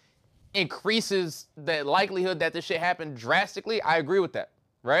lap increases the likelihood that this shit happened drastically, I agree with that,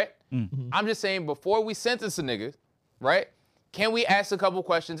 right? I'm just saying before we sentence a nigga, right, can we ask a couple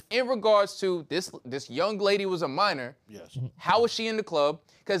questions in regards to this young lady was a minor. Yes. How was she in the club?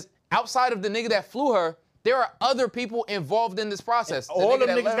 Because outside of the nigga that flew her, there are other people involved in this process. The All nigga them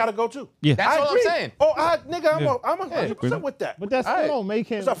that niggas left- got to go too. Yeah. That's I all I'm agree. saying. Oh, I'm 100% with that. But that still All right. don't make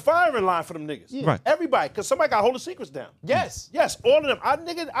him. It's a firing line for them niggas. Right. Everybody, because somebody got to hold the secrets down. Yes. Yes, all of them. I'm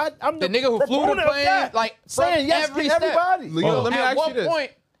The nigga who flew the proponent of plane, that. like, from saying yes every to step. everybody. Leo, let me At ask what you this.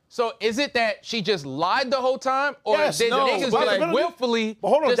 point? So is it that she just lied the whole time, or Yes, did no, the niggas but just like- willfully But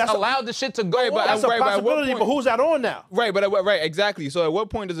hold on, just that's a- allowed the shit to go? Right, but on? That's a Right, but at what possibility, but point- who's that on now? Right, right, exactly. So at what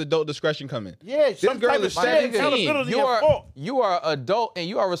point does adult discretion come in? Yeah, This some girl type is of shared 17. accountability you and are fault. you are adult and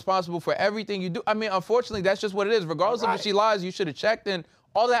you are responsible for everything you do. I mean, unfortunately, that's just what it is. Regardless of Right. if she lies, you should have checked and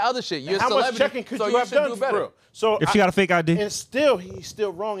all that other shit. You're a How much celebrity, checking could so you have should done do for better. real? So If she got a fake ID. and still he's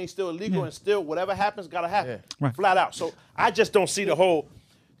still wrong, he's still illegal, and still whatever happens gotta happen, Yeah. Right. flat out. So I just don't see the whole.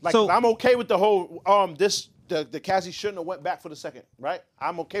 Like So- I'm okay with the whole the Cassie shouldn't have went back for the second, right?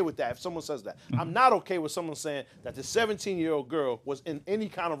 I'm okay with that if someone says that. Mm-hmm. I'm not okay with someone saying that the 17-year-old girl was in any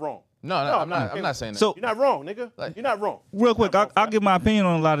kind of wrong. No, I'm not. okay I'm not with saying that. So You're not wrong, nigga. You're not wrong. real quick, I'll give my opinion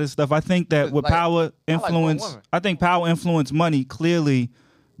on a lot of this stuff. I think that with Like, power I like one influence, woman. I think power influence money clearly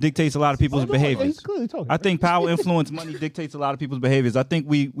dictates a lot of people's no, behaviors. he's clearly talking. I think power influence money dictates a lot of people's behaviors. I think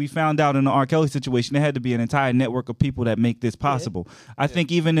we found out in the R. Kelly situation there had to be an entire network of people that make this possible. I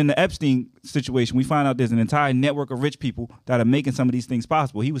think even in the Epstein situation, we find out there's an entire network of rich people that are making some of these things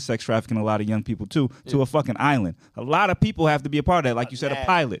possible. He was sex trafficking a lot of young people too to a fucking island. A lot of people have to be a part of that. Like you said, a Mad.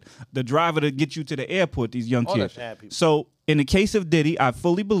 pilot, the driver to get you to the airport, these young All that kids. shit. Mad people. So in the case of Diddy, I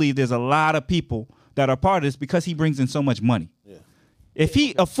fully believe there's a lot of people that are part of this because he brings in so much money. If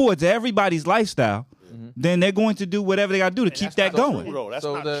he affords everybody's lifestyle, then they're going to do whatever they got to do to keep that That's not going. true, though. That's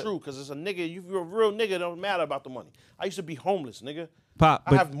So not true because it's a nigga. You're a real nigga. It don't matter about the money. I used to be homeless, nigga. Pop,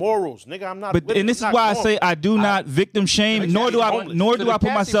 I have morals, nigga. I'm not. But and this is why I say I do not victim shame, nor do I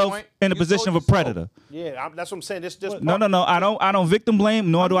put myself in the position of a predator. Yeah, that's what I'm saying. This No. I don't victim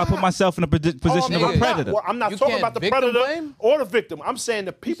blame, nor do I put myself in a position of a predator. I'm not talking about the predator or the victim. I'm saying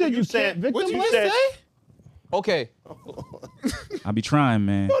the people you said. What you said? Okay. I be trying,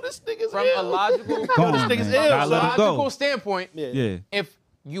 man. Bro, this nigga's From a logical, logical standpoint, yeah. If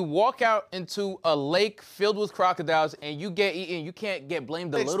you walk out into a lake filled with crocodiles and you get eaten, you can't get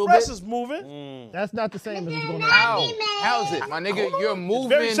blamed a little bit. Express is moving. That's not the same as what's going on. How's it, my nigga? You're moving.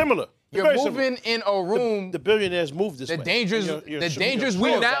 It's very similar. You're moving in a room. The billionaires move this way. The dangers.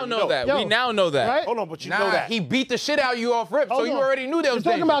 We now know that. Yo, we now know that. right? Hold on, but you know that. He beat the shit out of you off rip, so Hold you on. already knew that was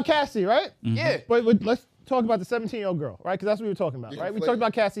We're talking dangerous. about Cassie, right? Yeah. But let's talk about the 17-year-old girl, right? Because that's what we were talking about, right? We talked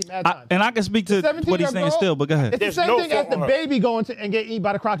about Cassie mad times. And I can speak to what he's saying still, but go ahead. It's the same thing as the baby going to and get eaten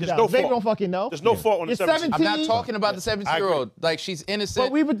by the crocodile. no The baby fault. don't fucking know. There's no fault on the You're 17. I'm not talking about the 17-year-old. Like, she's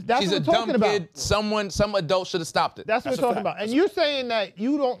innocent. But that's she's what a we're talking dumb about. kid. Some adult should have stopped it. That's what we're talking about. And you're saying that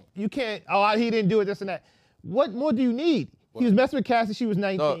you can't, he didn't do it, this and that. What more do you need? He was messing with Cassie, she was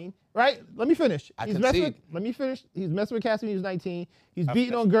 19, right? Let me finish. Let me finish. He was messing with Cassie when he was 19. He's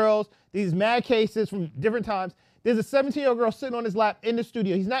beating on girls, these mad cases from different times. There's a 17-year-old girl sitting on his lap in the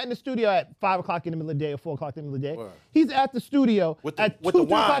studio. He's not in the studio at 5 o'clock in the middle of the day or 4 o'clock in the middle of the day. Word. He's at the studio at 2, 3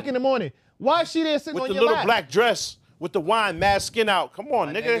 wine. o'clock in the morning. Why is she there sitting With on the your little lap? black dress, with the wine, mad skin out. Come on,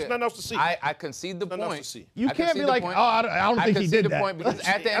 nigga. There's nothing else to see. I concede the Nothing else point. to see. You I can't be concede the like, point. I don't think he did the that. point because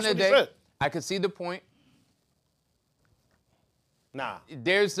at the end of the That's what he day, said. I concede the point. Nah.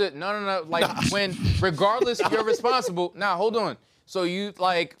 There's the no. Like when, regardless, you're responsible. Nah, hold on. So you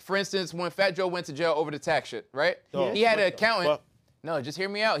like, for instance, when Fat Joe went to jail over the tax shit, right? Yeah. He had an What the accountant. fuck? No, just hear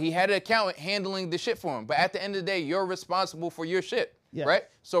me out. He had an accountant handling the shit for him. But at the end of the day, you're responsible for your shit, Yeah. right?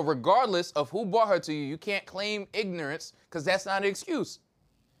 So regardless of who brought her to you, you can't claim ignorance because that's not an excuse.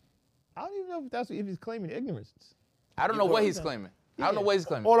 I don't even know if he's claiming ignorance. I don't know what he's claiming. I don't know what he's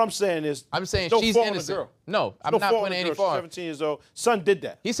claiming. All I'm saying is, I'm saying there's no she's fault in the innocent. girl. No, I'm No not fault putting in the any girl. fault. She's 17 years old. Son did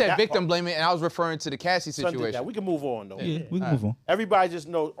that. He said That victim part. blaming, and I was referring to the Cassie Son did situation. that. We can move on though. Yeah, we can move on. Everybody just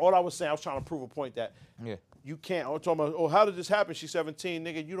knows. All I was saying, I was trying to prove a point that Yeah. you can't. I'm talking about, how did this happen? She's 17,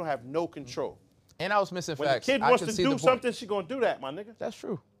 nigga. You don't have no control. And I was missing When facts. the kid I wants to concede do the point. something, she gonna do that, my nigga. That's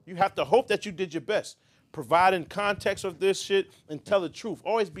true. You have to hope that you did your best. Providing context of this shit and tell the truth.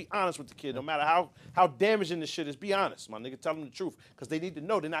 Always be honest with the kid, no matter how damaging this shit is. Be honest, my nigga. Tell them the truth, because they need to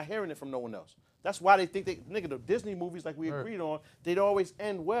know. They're not hearing it from no one else. That's why they think nigga, the Disney movies, like we agreed on, they'd always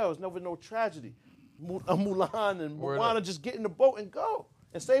end well. There's never no tragedy. Mulan and Moana just get in the boat and go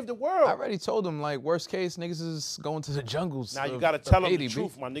and save the world. I already told them, like, worst case, niggas is going to the jungles. Now you of- gotta of tell them Haiti, the B.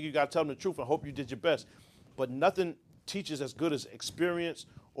 truth, my nigga. You gotta tell them the truth and hope you did your best. But nothing teaches as good as experience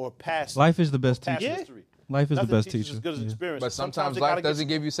or past. Life is the best past teacher. history. Life is the Nothing best teaches teacher. as good as Yeah. experience. But sometimes they gotta life get- doesn't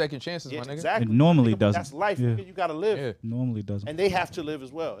give you second chances, Yeah, my nigga. exactly. It normally Nigga, doesn't. That's life, Yeah. nigga. You gotta live. Yeah. Normally doesn't. And they have to live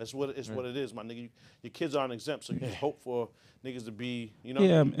as well. It's what it is, my nigga. Your kids aren't exempt, so you just hope for niggas to be,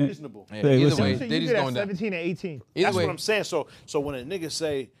 Yeah, reasonable. Yeah, Hey, either listen. way, So they you just did at going down. 17 and 18. Either That's way, what I'm saying. So when a nigga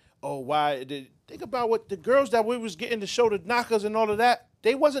say, oh, why did think about what the girls that we was getting to show the knockers and all of that,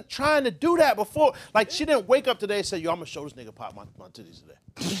 they wasn't trying to do that before. Like, she didn't wake up today and say, yo, I'm gonna show this nigga Pop my titties today.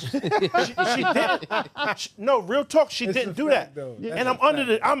 she didn't. No, real talk, she didn't do that. And I'm under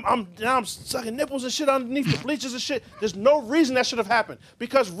the, I'm sucking nipples and shit underneath the bleachers and shit. There's no reason that should have happened.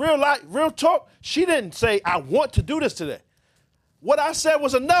 Because real talk, she didn't say, I want to do this today. What I said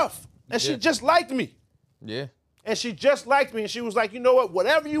was enough. And she just liked me. yeah. And she just liked me, and she was like, you know what?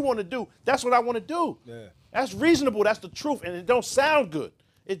 Whatever you want to do, that's what I want to do. Yeah. That's reasonable. That's the truth, and it don't sound good.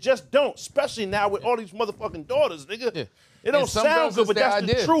 It just don't, especially now with all these motherfucking daughters, nigga. Yeah. It don't And some sound girls, good, but it's their that's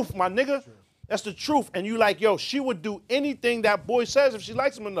the idea. truth, my nigga. That's the truth. And you like, yo, she would do anything that boy says if she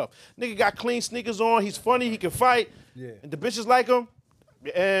likes him enough. Nigga got clean sneakers on. He's funny. He can fight. Yeah. And the bitches like him.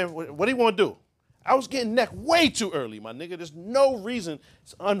 And what do you want to do? I was getting neck way too early, my nigga. There's no reason.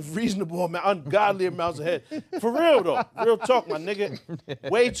 It's unreasonable, ungodly amounts ahead. For real, though. Real talk, my nigga.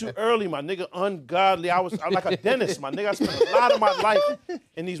 Way too early, my nigga. Ungodly. I'm like a dentist, my nigga. I spent a lot of my life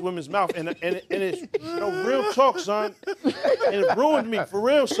in these women's mouth. And it's, real talk, son. And it ruined me. For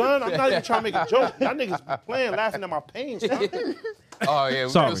real, son. I'm not even trying to make a joke. Y'all niggas be playing, laughing at my pain, son. Oh, yeah. We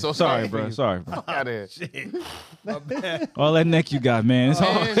Sorry, feel so sorry, for bro. you. Sorry, bro. Out of here. All that neck you got, man. It's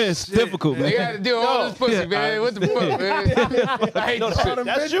hard. It's difficult, They got to man. deal with all this pussy, man. What the fuck, man? I hate this shit.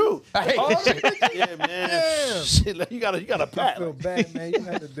 That's you. I hate this shit. Yeah, man. Shit, like, you got a pat. I feel bad, man. You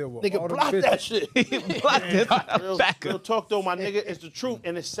have to deal with all Nigga, them block bitches. that shit. Block this. Real talk though, my nigga, it's the truth,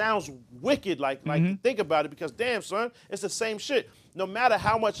 and it sounds wicked. Like think about it, because damn, son, it's the same shit. No matter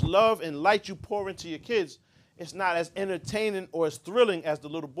how much love and light you pour into your kids, it's not as entertaining or as thrilling as the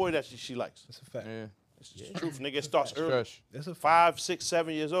little boy that she likes. That's a fact. Yeah. It's the truth, nigga. It starts early. Fresh. That's a 5, 6,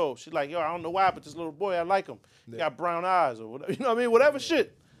 7 years old. She's like, yo, I don't know why, but this little boy, I like him. He got brown eyes or whatever. You know what I mean? Whatever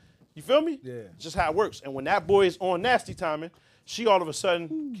shit. You feel me? Yeah. It's just how it works. And when that boy is on nasty timing, she all of a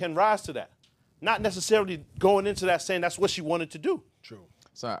sudden can rise to that. Not necessarily going into that saying that's what she wanted to do. True.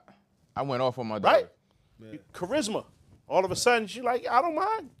 So I went off on my daughter. Right? Yeah. Charisma. All of a sudden, she like, I don't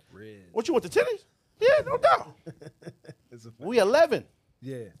mind. Red. What, you want the titties? Yeah, no doubt. We 11.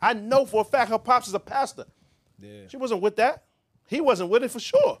 Yeah. I know for a fact her pops is a pastor. Yeah. She wasn't with that. He wasn't with it for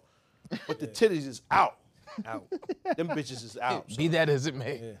sure. But the titties is out. Out. Them bitches is out. Be that as it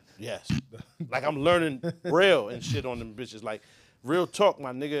may. Yeah. Yes. Like I'm learning Braille and shit on them bitches. Like real talk,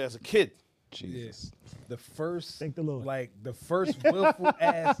 my nigga, as a kid. Jesus. The first, Thank the Lord. like the first willful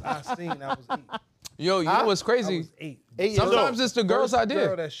ass I seen, I was 8. Yo, you know what's I crazy? was 8. 8 years old. Sometimes it's the girl's First idea.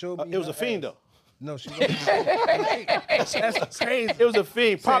 girl that showed me It was her a fiend ass. though. No, she wasn't. That's crazy. It was a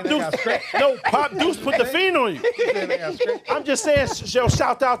fiend. Pop Saying I got Deuce. No, Pop Deuce put the fiend on you. Saying I got straight. I'm just saying,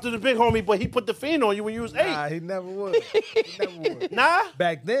 shout out to the big homie, but he put the fiend on you when you was 8. Nah, he never would. He never would. Nah?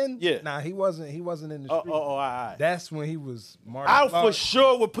 Back then, Yeah. Nah, he wasn't in the street. All right. That's when he was Martin I for Clark.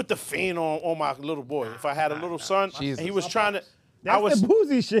 sure would put the fiend on my little boy. If I had a little son and he was trying to, That's the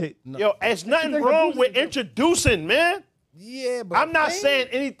boozy shit. yo, there's nothing That's a wrong boozy with joke. introducing, man. Yeah, but I'm not man, saying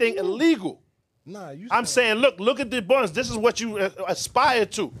anything illegal. Nah, you. I'm saying, look at the buns. This is what you aspire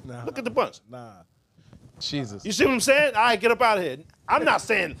to. Nah. Look at the buns. Nah. Jesus. You see what I'm saying? All right, get up out of here. I'm not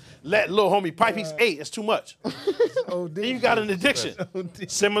saying let little homie pipe. He's 8. It's too much. OD. Then you got an addiction,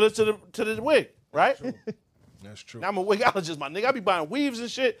 similar to the wig, right? That's true. Now I'm a wigologist, my nigga. I be buying weaves and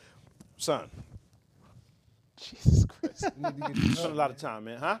shit, son. Jesus Christ. We need to get you Spend a help. lot of time,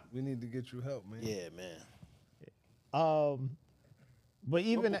 man. Huh? We need to get you help, man. Yeah, man. But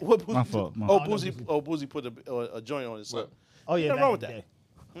even What Boozy My do? fault, my Oh, fault. Boozy put a joint on his son. oh yeah, Nothing back wrong in with the that. day.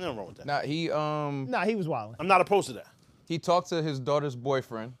 Nothing wrong with that. Nah, He was wilding. I'm not opposed to that. he talked to his daughter's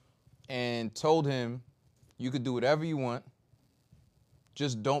boyfriend and told him, you could do whatever you want.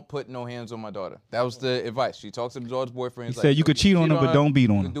 Just don't put no hands on my daughter. That was the advice. She talked to the daughter's boyfriend. He He's said like, you could cheat on her, but don't beat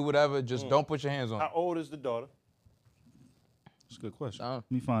on You her. can do whatever. Just don't put your hands on her. How old is the daughter? That's a good question. Uh,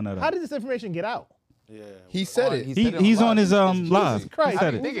 Let me find that How out. did this information get out? Yeah. He said it. said it He's live. on his Jesus live. Christ. He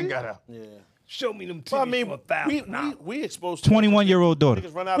said it. Nigga got out. Yeah. Show me them titties Well, I mean, for $1,000. we exposed 21-year-old daughter.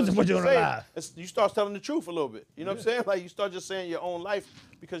 Niggas run out of Put shit you to on say. alive. You start telling the truth a little bit. You know what I'm saying? Like you start just saying your own life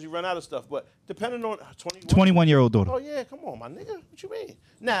because you run out of stuff. But depending on 21. 21-year-old daughter. Oh yeah, come on, my nigga. What you mean?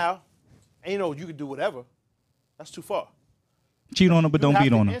 Now, ain't no you can do whatever. That's too far. Cheat on her, but You don't have beat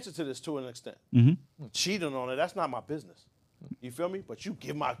to on her. answer to this to an extent. Mm-hmm. Cheating on her, that's not my business. You feel me? But you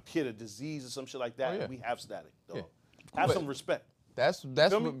give my kid a disease or some shit like that, Oh, yeah. and we have static. Dog. Yeah. Have But- some respect. That's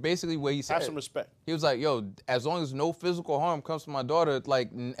Feel me? basically what he said. Have some respect. He was like, yo, as long as no physical harm comes to my daughter,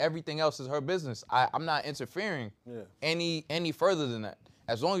 like everything else is her business. I'm not interfering any further than that.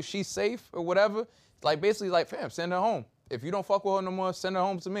 As long as she's safe or whatever, like basically like, fam, send her home. If you don't fuck with her no more, send her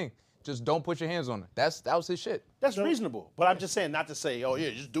home to me. Just don't put your hands on her. That was his shit. That's reasonable. But I'm just saying not to say, oh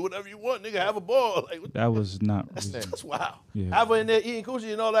yeah, just do whatever you want, nigga, have a ball. Like, what- That was not. that's wild. Yeah. Have her in there eating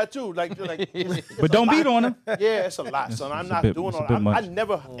coochie and all that too. Like But don't beat on her. yeah, it's a lot, son. I'm it's a not bit- doing it's a all bit that. I much.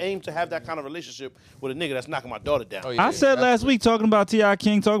 never aim to have that kind of relationship with a nigga that's knocking my daughter down. Oh, yeah. I said last week talking about T.I.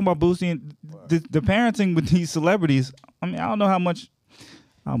 King, talking about Boosie, and the parenting with these celebrities. I mean, I don't know how much.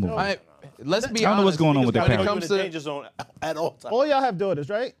 I'll move on. Let's be honest. I don't know what's going on with their When it parents. comes to the danger zone at all times. All y'all have daughters,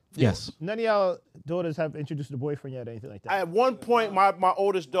 right? Yes. None of y'all daughters have introduced the boyfriend yet or anything like that. At one point, my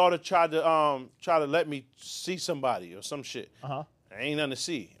oldest daughter tried to let me see somebody or some shit. Uh-huh. Ain't nothing to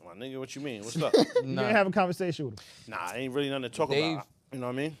see. My nigga, what you mean? What's up? You didn't have a conversation with him. Nah, ain't really nothing to talk Dave- about. You know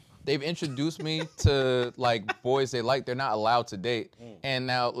what I mean? They've introduced me to like boys they like. They're not allowed to date. And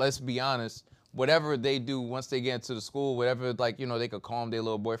now let's be honest. Whatever they do once they get into the school, whatever, like, you know, they could calm their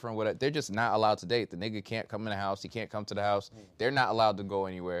little boyfriend, whatever, they're just not allowed to date. The nigga can't come in the house. He can't come to the house. They're not allowed to go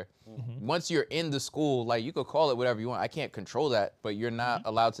anywhere. Once you're in the school, like, you could call it whatever you want. I can't control that, but you're not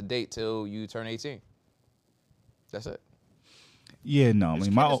allowed to date till you turn 18. That's it. Yeah, no. I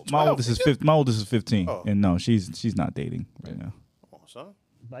mean, my kid is 12, oldest is nigga. 15. My oldest is 15, Oh. and no, she's not dating right now. Come on, son.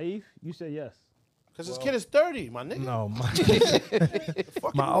 Baif, you said yes. Because this kid is 30, my nigga. No,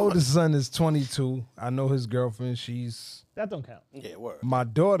 my oldest son is 22. I know his girlfriend. She's That don't count. Yeah, word. my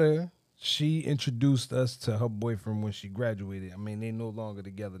daughter. She introduced us to her boyfriend when she graduated. I mean, they no longer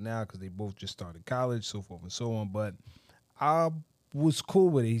together now because they both just started college, so forth and so on. But I was cool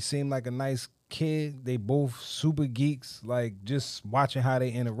with it. He seemed like a nice kid. They both super geeks. Like just watching how they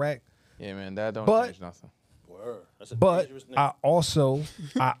interact. Yeah, man, that don't But- change nothing. But I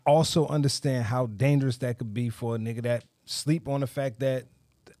also understand how dangerous that could be for a nigga that sleep on the fact that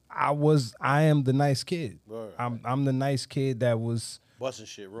I am the nice kid. Word. I'm the nice kid that was busting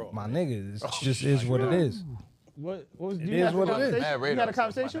shit raw. my nigga. It just is what it is. What was It is what it is. You had a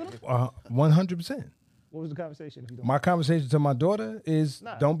conversation with him? 100%. What was the conversation? If you don't My conversation to my daughter is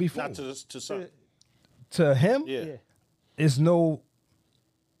don't be fooled. Not to son. To him, Yeah. it's no.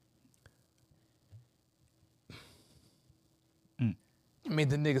 I made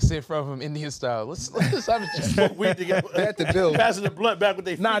the nigga sit from him Indian style. Let's have a chat. Smoke weed together. At the bill. Passing the blunt back with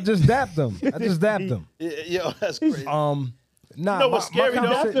their feet. Nah, just dap them. I just dapped them. Yo, that's crazy. Nah, know what's scary,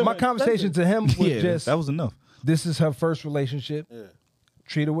 though? my conversation to him was just that was enough. this is her first relationship. Yeah.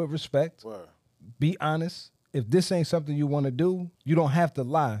 Treat her with respect. Word. Be honest. If this ain't something you want to do, you don't have to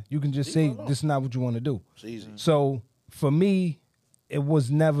lie. You can just say this is not what you want to do. It's easy. So for me, it was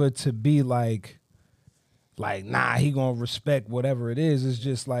never to be like, nah, he gonna respect whatever it is. It's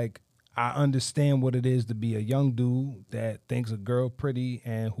just like I understand what it is to be a young dude that thinks a girl pretty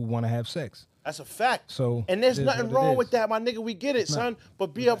and who want to have sex. That's a fact. So and there's it is nothing what it wrong is. with that, my nigga. We get it, son. But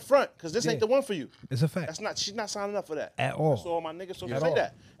be up front, because this ain't the one for you. It's a fact. That's not. She's not signing up for that At all. That's all, my nigga. So At say all.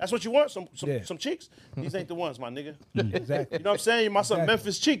 that. That's what you want. Some Yeah. some cheeks. These ain't the ones, my nigga. Exactly. You know what I'm saying? You my son Exactly.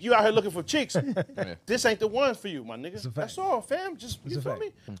 Memphis cheek. You out here looking for cheeks. This ain't the one for you, my nigga. a fact. That's all, fam. Just It's you a feel fact.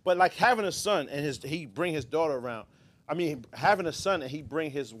 me? But like having a son and he bring his daughter around. I mean, having a son and he bring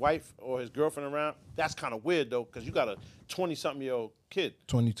his wife or his girlfriend around. That's kind of weird though, because you got a 20-something-year-old kid.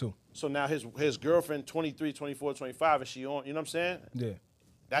 22. So now his girlfriend, 23, 24, 25, and she on, you know what I'm saying? Yeah.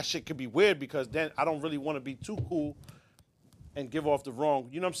 That shit could be weird because then I don't really want to be too cool and give off the wrong,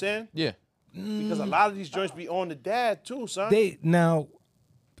 you know what I'm saying? Yeah. Because a lot of these joints be on the dad too, son. They now,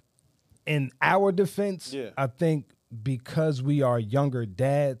 in our defense, Yeah. I think because we are younger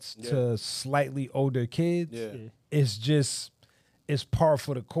dads to slightly older kids, it's par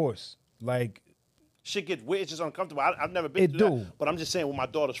for the course. Like Shit get weird, it's just uncomfortable. I've never been It through do. that. But I'm just saying with my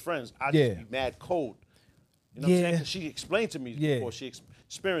daughter's friends, I Yeah. just be mad cold. You know what I'm saying? Yeah. 'Cause she explained to me Yeah. before she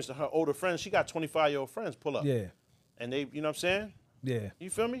experienced her older friends. She got 25-year-old friends pull up. Yeah. And they, you know what I'm saying? Yeah. You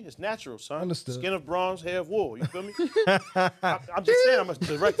feel me? It's natural, son. Understood. Skin of bronze, hair of wool. You feel me? I'm just saying, I'm a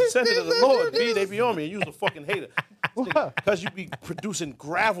direct descendant of the Lord. B, they be on me, and you's a fucking hater. Because you be producing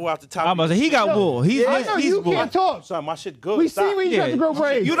gravel out the top. I'm about to say, he got wool. He's I know you wool. can't talk. Son, my shit good. We Stop. see when you Yeah. tried to grow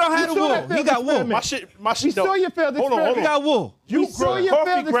braids. You don't have We the saw wool. that failed He got wool. experiment. My shit. We saw your failed Hold on, experiment. He got wool. You saw grow your coffee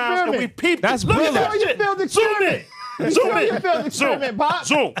failed grounds and we experiment. peeped That's it. Look at brilliant. that We saw your shit. failed Zoom experiment. in. We Zoom saw in. your failed experiment, Pop.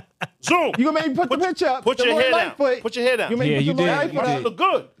 Zoom. Zoom. You gonna make me put the picture up. Put the your Lord hair down. Lightfoot. Put your hair down. You make Yeah, me you put the Lord did. You Lightfoot You up. did. look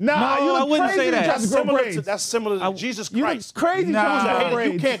good. Nah, No, you look I wouldn't crazy say when you that. tried to grow braids. That's similar to Jesus You look Christ. crazy Nah. when you tried to grow You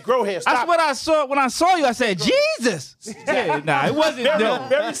braids. can't grow hair. Stop. That's what I saw when I saw you. I said, Jesus. Yeah, nah, it wasn't. No.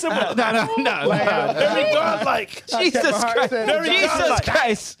 Very similar. No. Very godlike. Jesus Christ. Very Jesus godlike.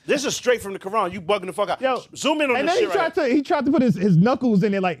 Christ. This is straight from the Quran. You bugging the fuck out. Yo, Zoom in on And this then shit right he tried to put his knuckles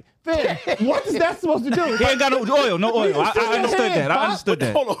in there like, fam, what is that supposed to do? He ain't got no oil. No oil. I still understood in that. I Pop. understood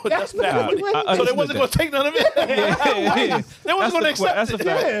that. Hold on, that's bad. what funny. you mean. So they wasn't going to take none of it? They wasn't going to accept That's a it.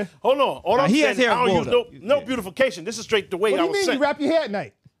 fact. Yeah. Hold on. All Nah, I'm he saying has is hair I don't wool, use though. no beautification. This is straight the way What do I you was mean sent. you wrap your hair at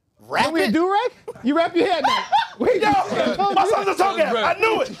night? Wrap When we it? do rag? You wrap your hair at night. Wait, Yo, my sons are talking. I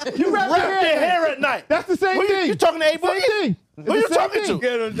knew it. You wrap your Wrap hair your at night. hair at night. That's the same Who thing. You talking to A Same Boogie? thing. Who you It's the same talking thing.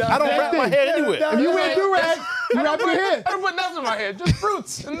 to? I don't Same wrap my thing. hair anywhere. If you wear do rag, you wrap your hair. I don't put nothing in my hair, just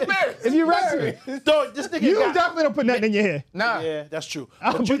fruits and berries. If you wrap it, Dog, this nigga you got... definitely don't put nothing in your hair. Nah. Yeah, that's true.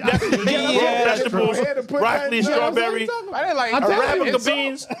 But you definitely Yeah, that's vegetables, true. broccoli, strawberry, I didn't like I'm telling you, Arabica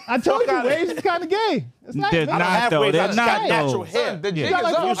beans. I told Fuck you, outta here. waves is kind of gay. It's not. They're it's I don't not, have though. waves. I They're just got not, natural though. hair. The jig is got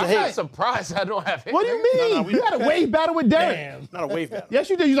like up. use I'm a hair. not surprised I don't have hair. What do you mean? we- You had a wave battle with Derek. Damn, not a wave battle. Yes,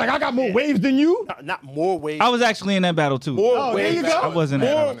 you did. You was like, I got more waves than you. Not more waves. I was actually in that battle, too. More Oh, there waves. you go. I wasn't More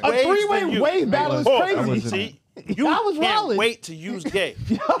at A waves three-way than you. wave battle is Oh, crazy. See, you I was can't wildin'. wait to use gay.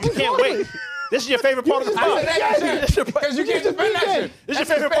 You was can't wait. This is your favorite part of the pod. Because you can't defend that shit. This is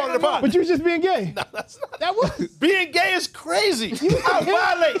your favorite part of the pod. But you was just being gay. That was. Being gay is crazy. I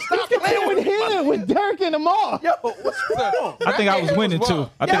violate. Stop playing with me. With Derek and Amar. Yo, what's wrong? I think I was winning, too.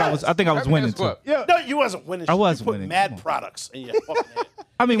 I think I was winning, too. Yeah. No, you wasn't winning. I shit. was you put winning. mad Come on. products in your fucking head.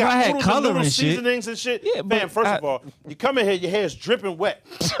 I mean, You when I got had noodles color noodle and shit. seasonings and shit. Yeah, Man, but first I- of all, you come in here, your hair is dripping wet.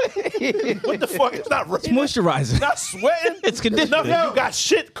 What the fuck? It's not raining. Moisturizing. Not sweating. It's conditioning. Nothing. You got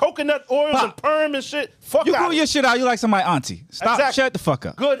shit, coconut oils and Pop. perm and shit. Fuck You out. grew your shit out. You like somebody auntie. Stop. Exactly. Shut the fuck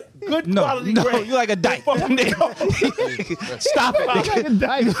up. Good good No, quality no, grain. you like a dyke. Stop it. Like a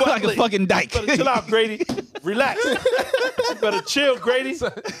dyke. You like a fucking dyke. Better chill out, Grady. Relax. You better chill, Grady.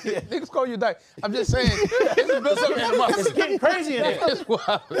 Niggas call you dyke. I'm just saying. It's getting crazy in here.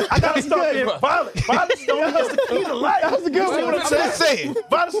 I gotta start being violent. Violence is the key to life. That was a good See one. what I'm saying?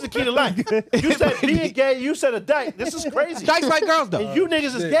 Violence is the key to life. You said being gay, you said a dyke. This is crazy. Dykes like girls, though. And you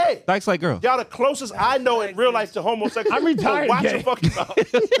niggas is gay. Dykes like girls. Y'all the closest I know in real life to homosexual. I'm retired So watch gay. your fucking mouth.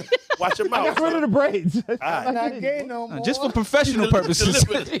 Watch your mouth. Got rid of the braids. I'm not gay no more. Just for professional purposes.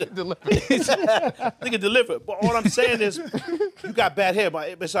 Nigga deliver. But all I'm saying is, you got bad hair, but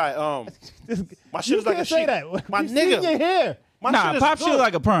it's all right. My shit You is like a can't say sheep. that. My You seen your nigga. hair. My Nah, shit is pop good. shit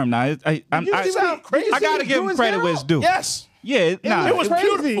like a perm. Nah, I sound crazy. I gotta give him credit where it's due. Yes. Yeah, nah. It was crazy.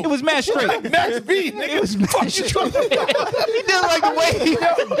 beautiful. It was mad straight. Max B, nigga. It was mad straight. He did like the way he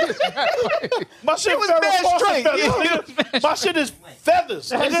My shit was Farrah mad Fawcett straight. feathers, Yeah, nigga. My shit is feathers.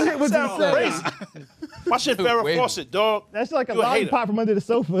 That Nigga. shit was Sound insane. crazy. My shit Farrah Wait. Fawcett, dog. That's like a You a hater. lollipop from under the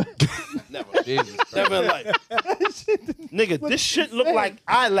sofa. Never. Jesus Christ. Never in life. Nigga, this shit look like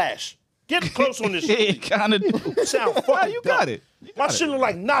eyelash. Get close on this Yeah, shit. it kind of do. You sound fucking You got dumb. it. My shit look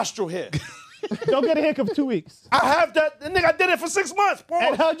like nostril hair. Don't get a haircut for 2 weeks. I have that. Nigga, I did it for 6 months. And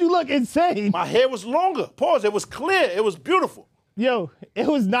Pause. how'd you look? Insane. My hair was longer. Pause. It was clear. It was beautiful. Yo, it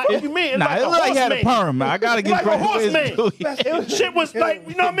was not. What do you mean? It's Nah, like it a looked like he had a horse mane. perm, man. I gotta give Like a credit horse where mane. it's due. Shit was like,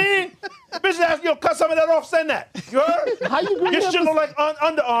 you know what I mean? Bitch asked you to cut some of that off, send that. You heard? How you grew Your your shit hair look like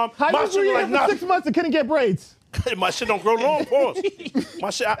underarm. How My you shit grew look your like hair for 6 nothing. months and couldn't get braids? My shit don't grow long, pause. My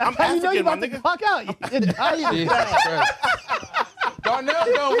shit, I'm How you know you African, my about to nigga. clock out? You're dying. Jesus Christ. Darnell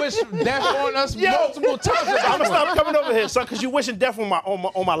gonna wish death on us multiple times. I'm gonna stop coming over here, son, because you wishing death on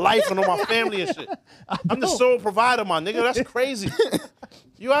my life and on my family and shit. I'm the sole provider, my nigga. That's crazy.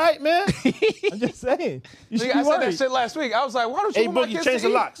 You all right, man? I'm just saying. You should Nigga, be I said that worried. shit last week. I was like, why don't you Hey, want my Boogie, kids change to the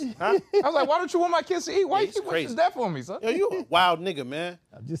eat? locks. Huh? I was like, why don't you want my kids to eat? Why you it's keep wishing crazy. death on me, son? Yo, you a wild nigga, man.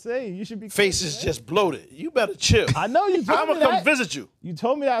 I'm just saying. You should be. Face is just bloated. You better chill. I know you told I'm me gonna come that. visit you. You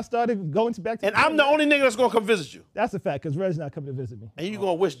told me that I started going back to. And I'm the only nigga that's gonna come visit you. That's a fact, because Red's not coming to visit me. And you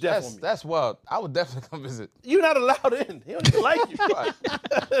gonna wish death on me. That's wild. I would definitely come visit. You're not allowed in. He don't even like you.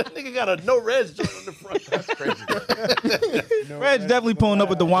 Nigga got a no res joint on the front. That's crazy. Red's definitely pulling up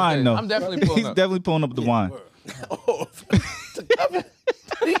with the wine, though. I'm definitely pulling He's up. definitely pulling up with the wine. Oh,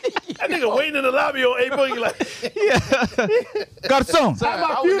 that nigga waiting in the lobby on A Boogie like, Garçon. At I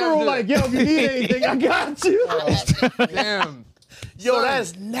my would never funeral, do like, that. yo, if you need anything, I got you. Damn. yo, Son,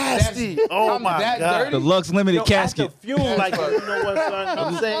 that's nasty. that's- Oh I'm my that God. dirty? The Lux Limited Yo, casket. At the funeral, like, you know what, son?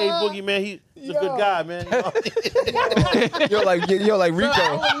 I'm saying A Boogie, man, he's a good guy, man. You're like I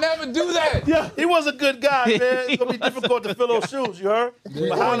Rico. would never do that. He was a good guy, man. It's gonna be difficult to fill those shoes, you heard? We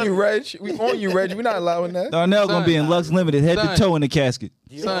But on you, Reg. We on you, Reg. We're not allowing that. Darnell gonna be in Lux Limited, head to Son. toe in the casket.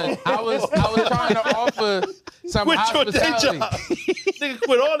 Son, I was trying to offer some Quit your day hospitality. job. Nigga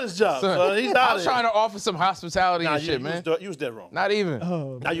quit all his jobs, Son, son. He's I out was of trying here. to offer some hospitality Nah, and shit, man. you was dead wrong. Not even.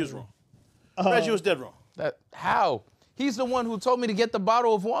 Now you was wrong. Reg, you was dead wrong. How? He's the one who told me to get the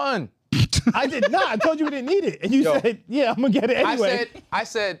bottle of wine. I did not. I told you we didn't need it. And you said, yeah, I'm going to get it anyway. I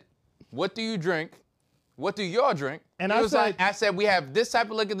said, what do you drink? What do y'all drink? And He I was said- like, I said, we have this type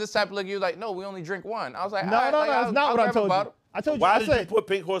of liquor, this type of liquor. You're like, no, we only drink wine. I was like, No, all right, no, like, that's not I'll what I grab a told you. bottle. I told you. Why I did you said, put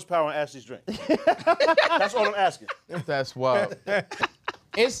pink horsepower in Ashley's drink? That's all I'm asking. That's wild.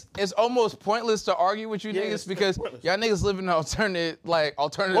 It's almost pointless to argue with you niggas it's because pointless. y'all niggas live in an alternative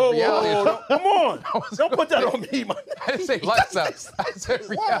Whoa, reality. come on. Don't put that on me, man. I didn't say lifestyle. I said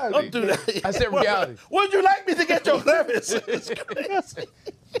reality. Don't do that. I said reality. Would you like me to get your clearance?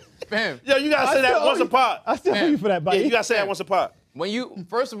 Fam, Yo, you gotta say that still once owe a pot. I still owe you for that, Yeah, buddy. you gotta say that once a pot. when you,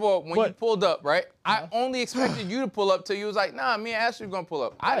 first of all, when you What? pulled up, right? I only expected you to pull up till you was like, nah, me and Ashley were gonna pull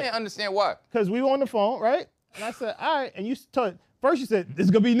up. I didn't understand why. Because we were on the phone, right? And I said, all right. And you told, first you said,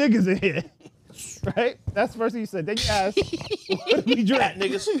 there's going to be niggas in here. Right? That's the first thing you said. Then you asked, what do we drink?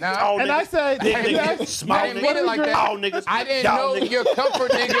 Niggas, Nah. tall And niggas, I said, big you niggas, asked, small I didn't mean it niggas, like that. tall niggas. I didn't y'all know niggas. your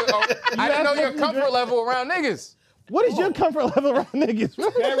comfort nigga. I didn't know asked your what we comfort drink. level around niggas. what is your comfort level around niggas?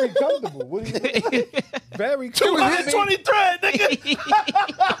 Very comfortable. What do you Very comfortable. 223,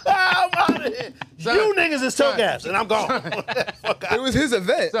 nigga. I'm out of here. Son, You niggas is toe gaps, and I'm gone. It was his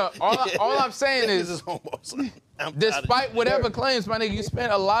event. So all I'm saying Niggas is, is homos. I'm outta despite here. whatever claims, my nigga, you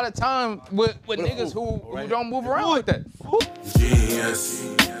spend a lot of time with niggas who don't move around like that. Genius.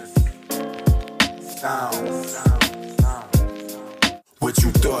 Sound. What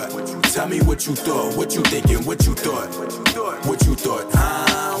you thought? Tell me what you thought. What you thinking? What you thought? What you thought?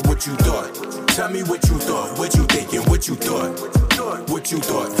 Huh? What you thought? Tell me what you thought. What you thinking? What you thought? What you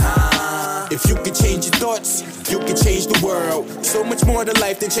thought? Huh? If If you could change your thoughts, you could change the world. So much more to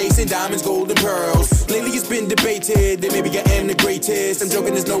life than chasing diamonds, gold, and pearls. Lately it's been debated that maybe I am the greatest. I'm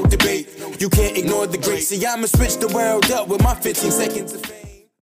joking, there's no debate. You can't ignore the great. See, I'ma switch the world up with my 15 seconds of fame.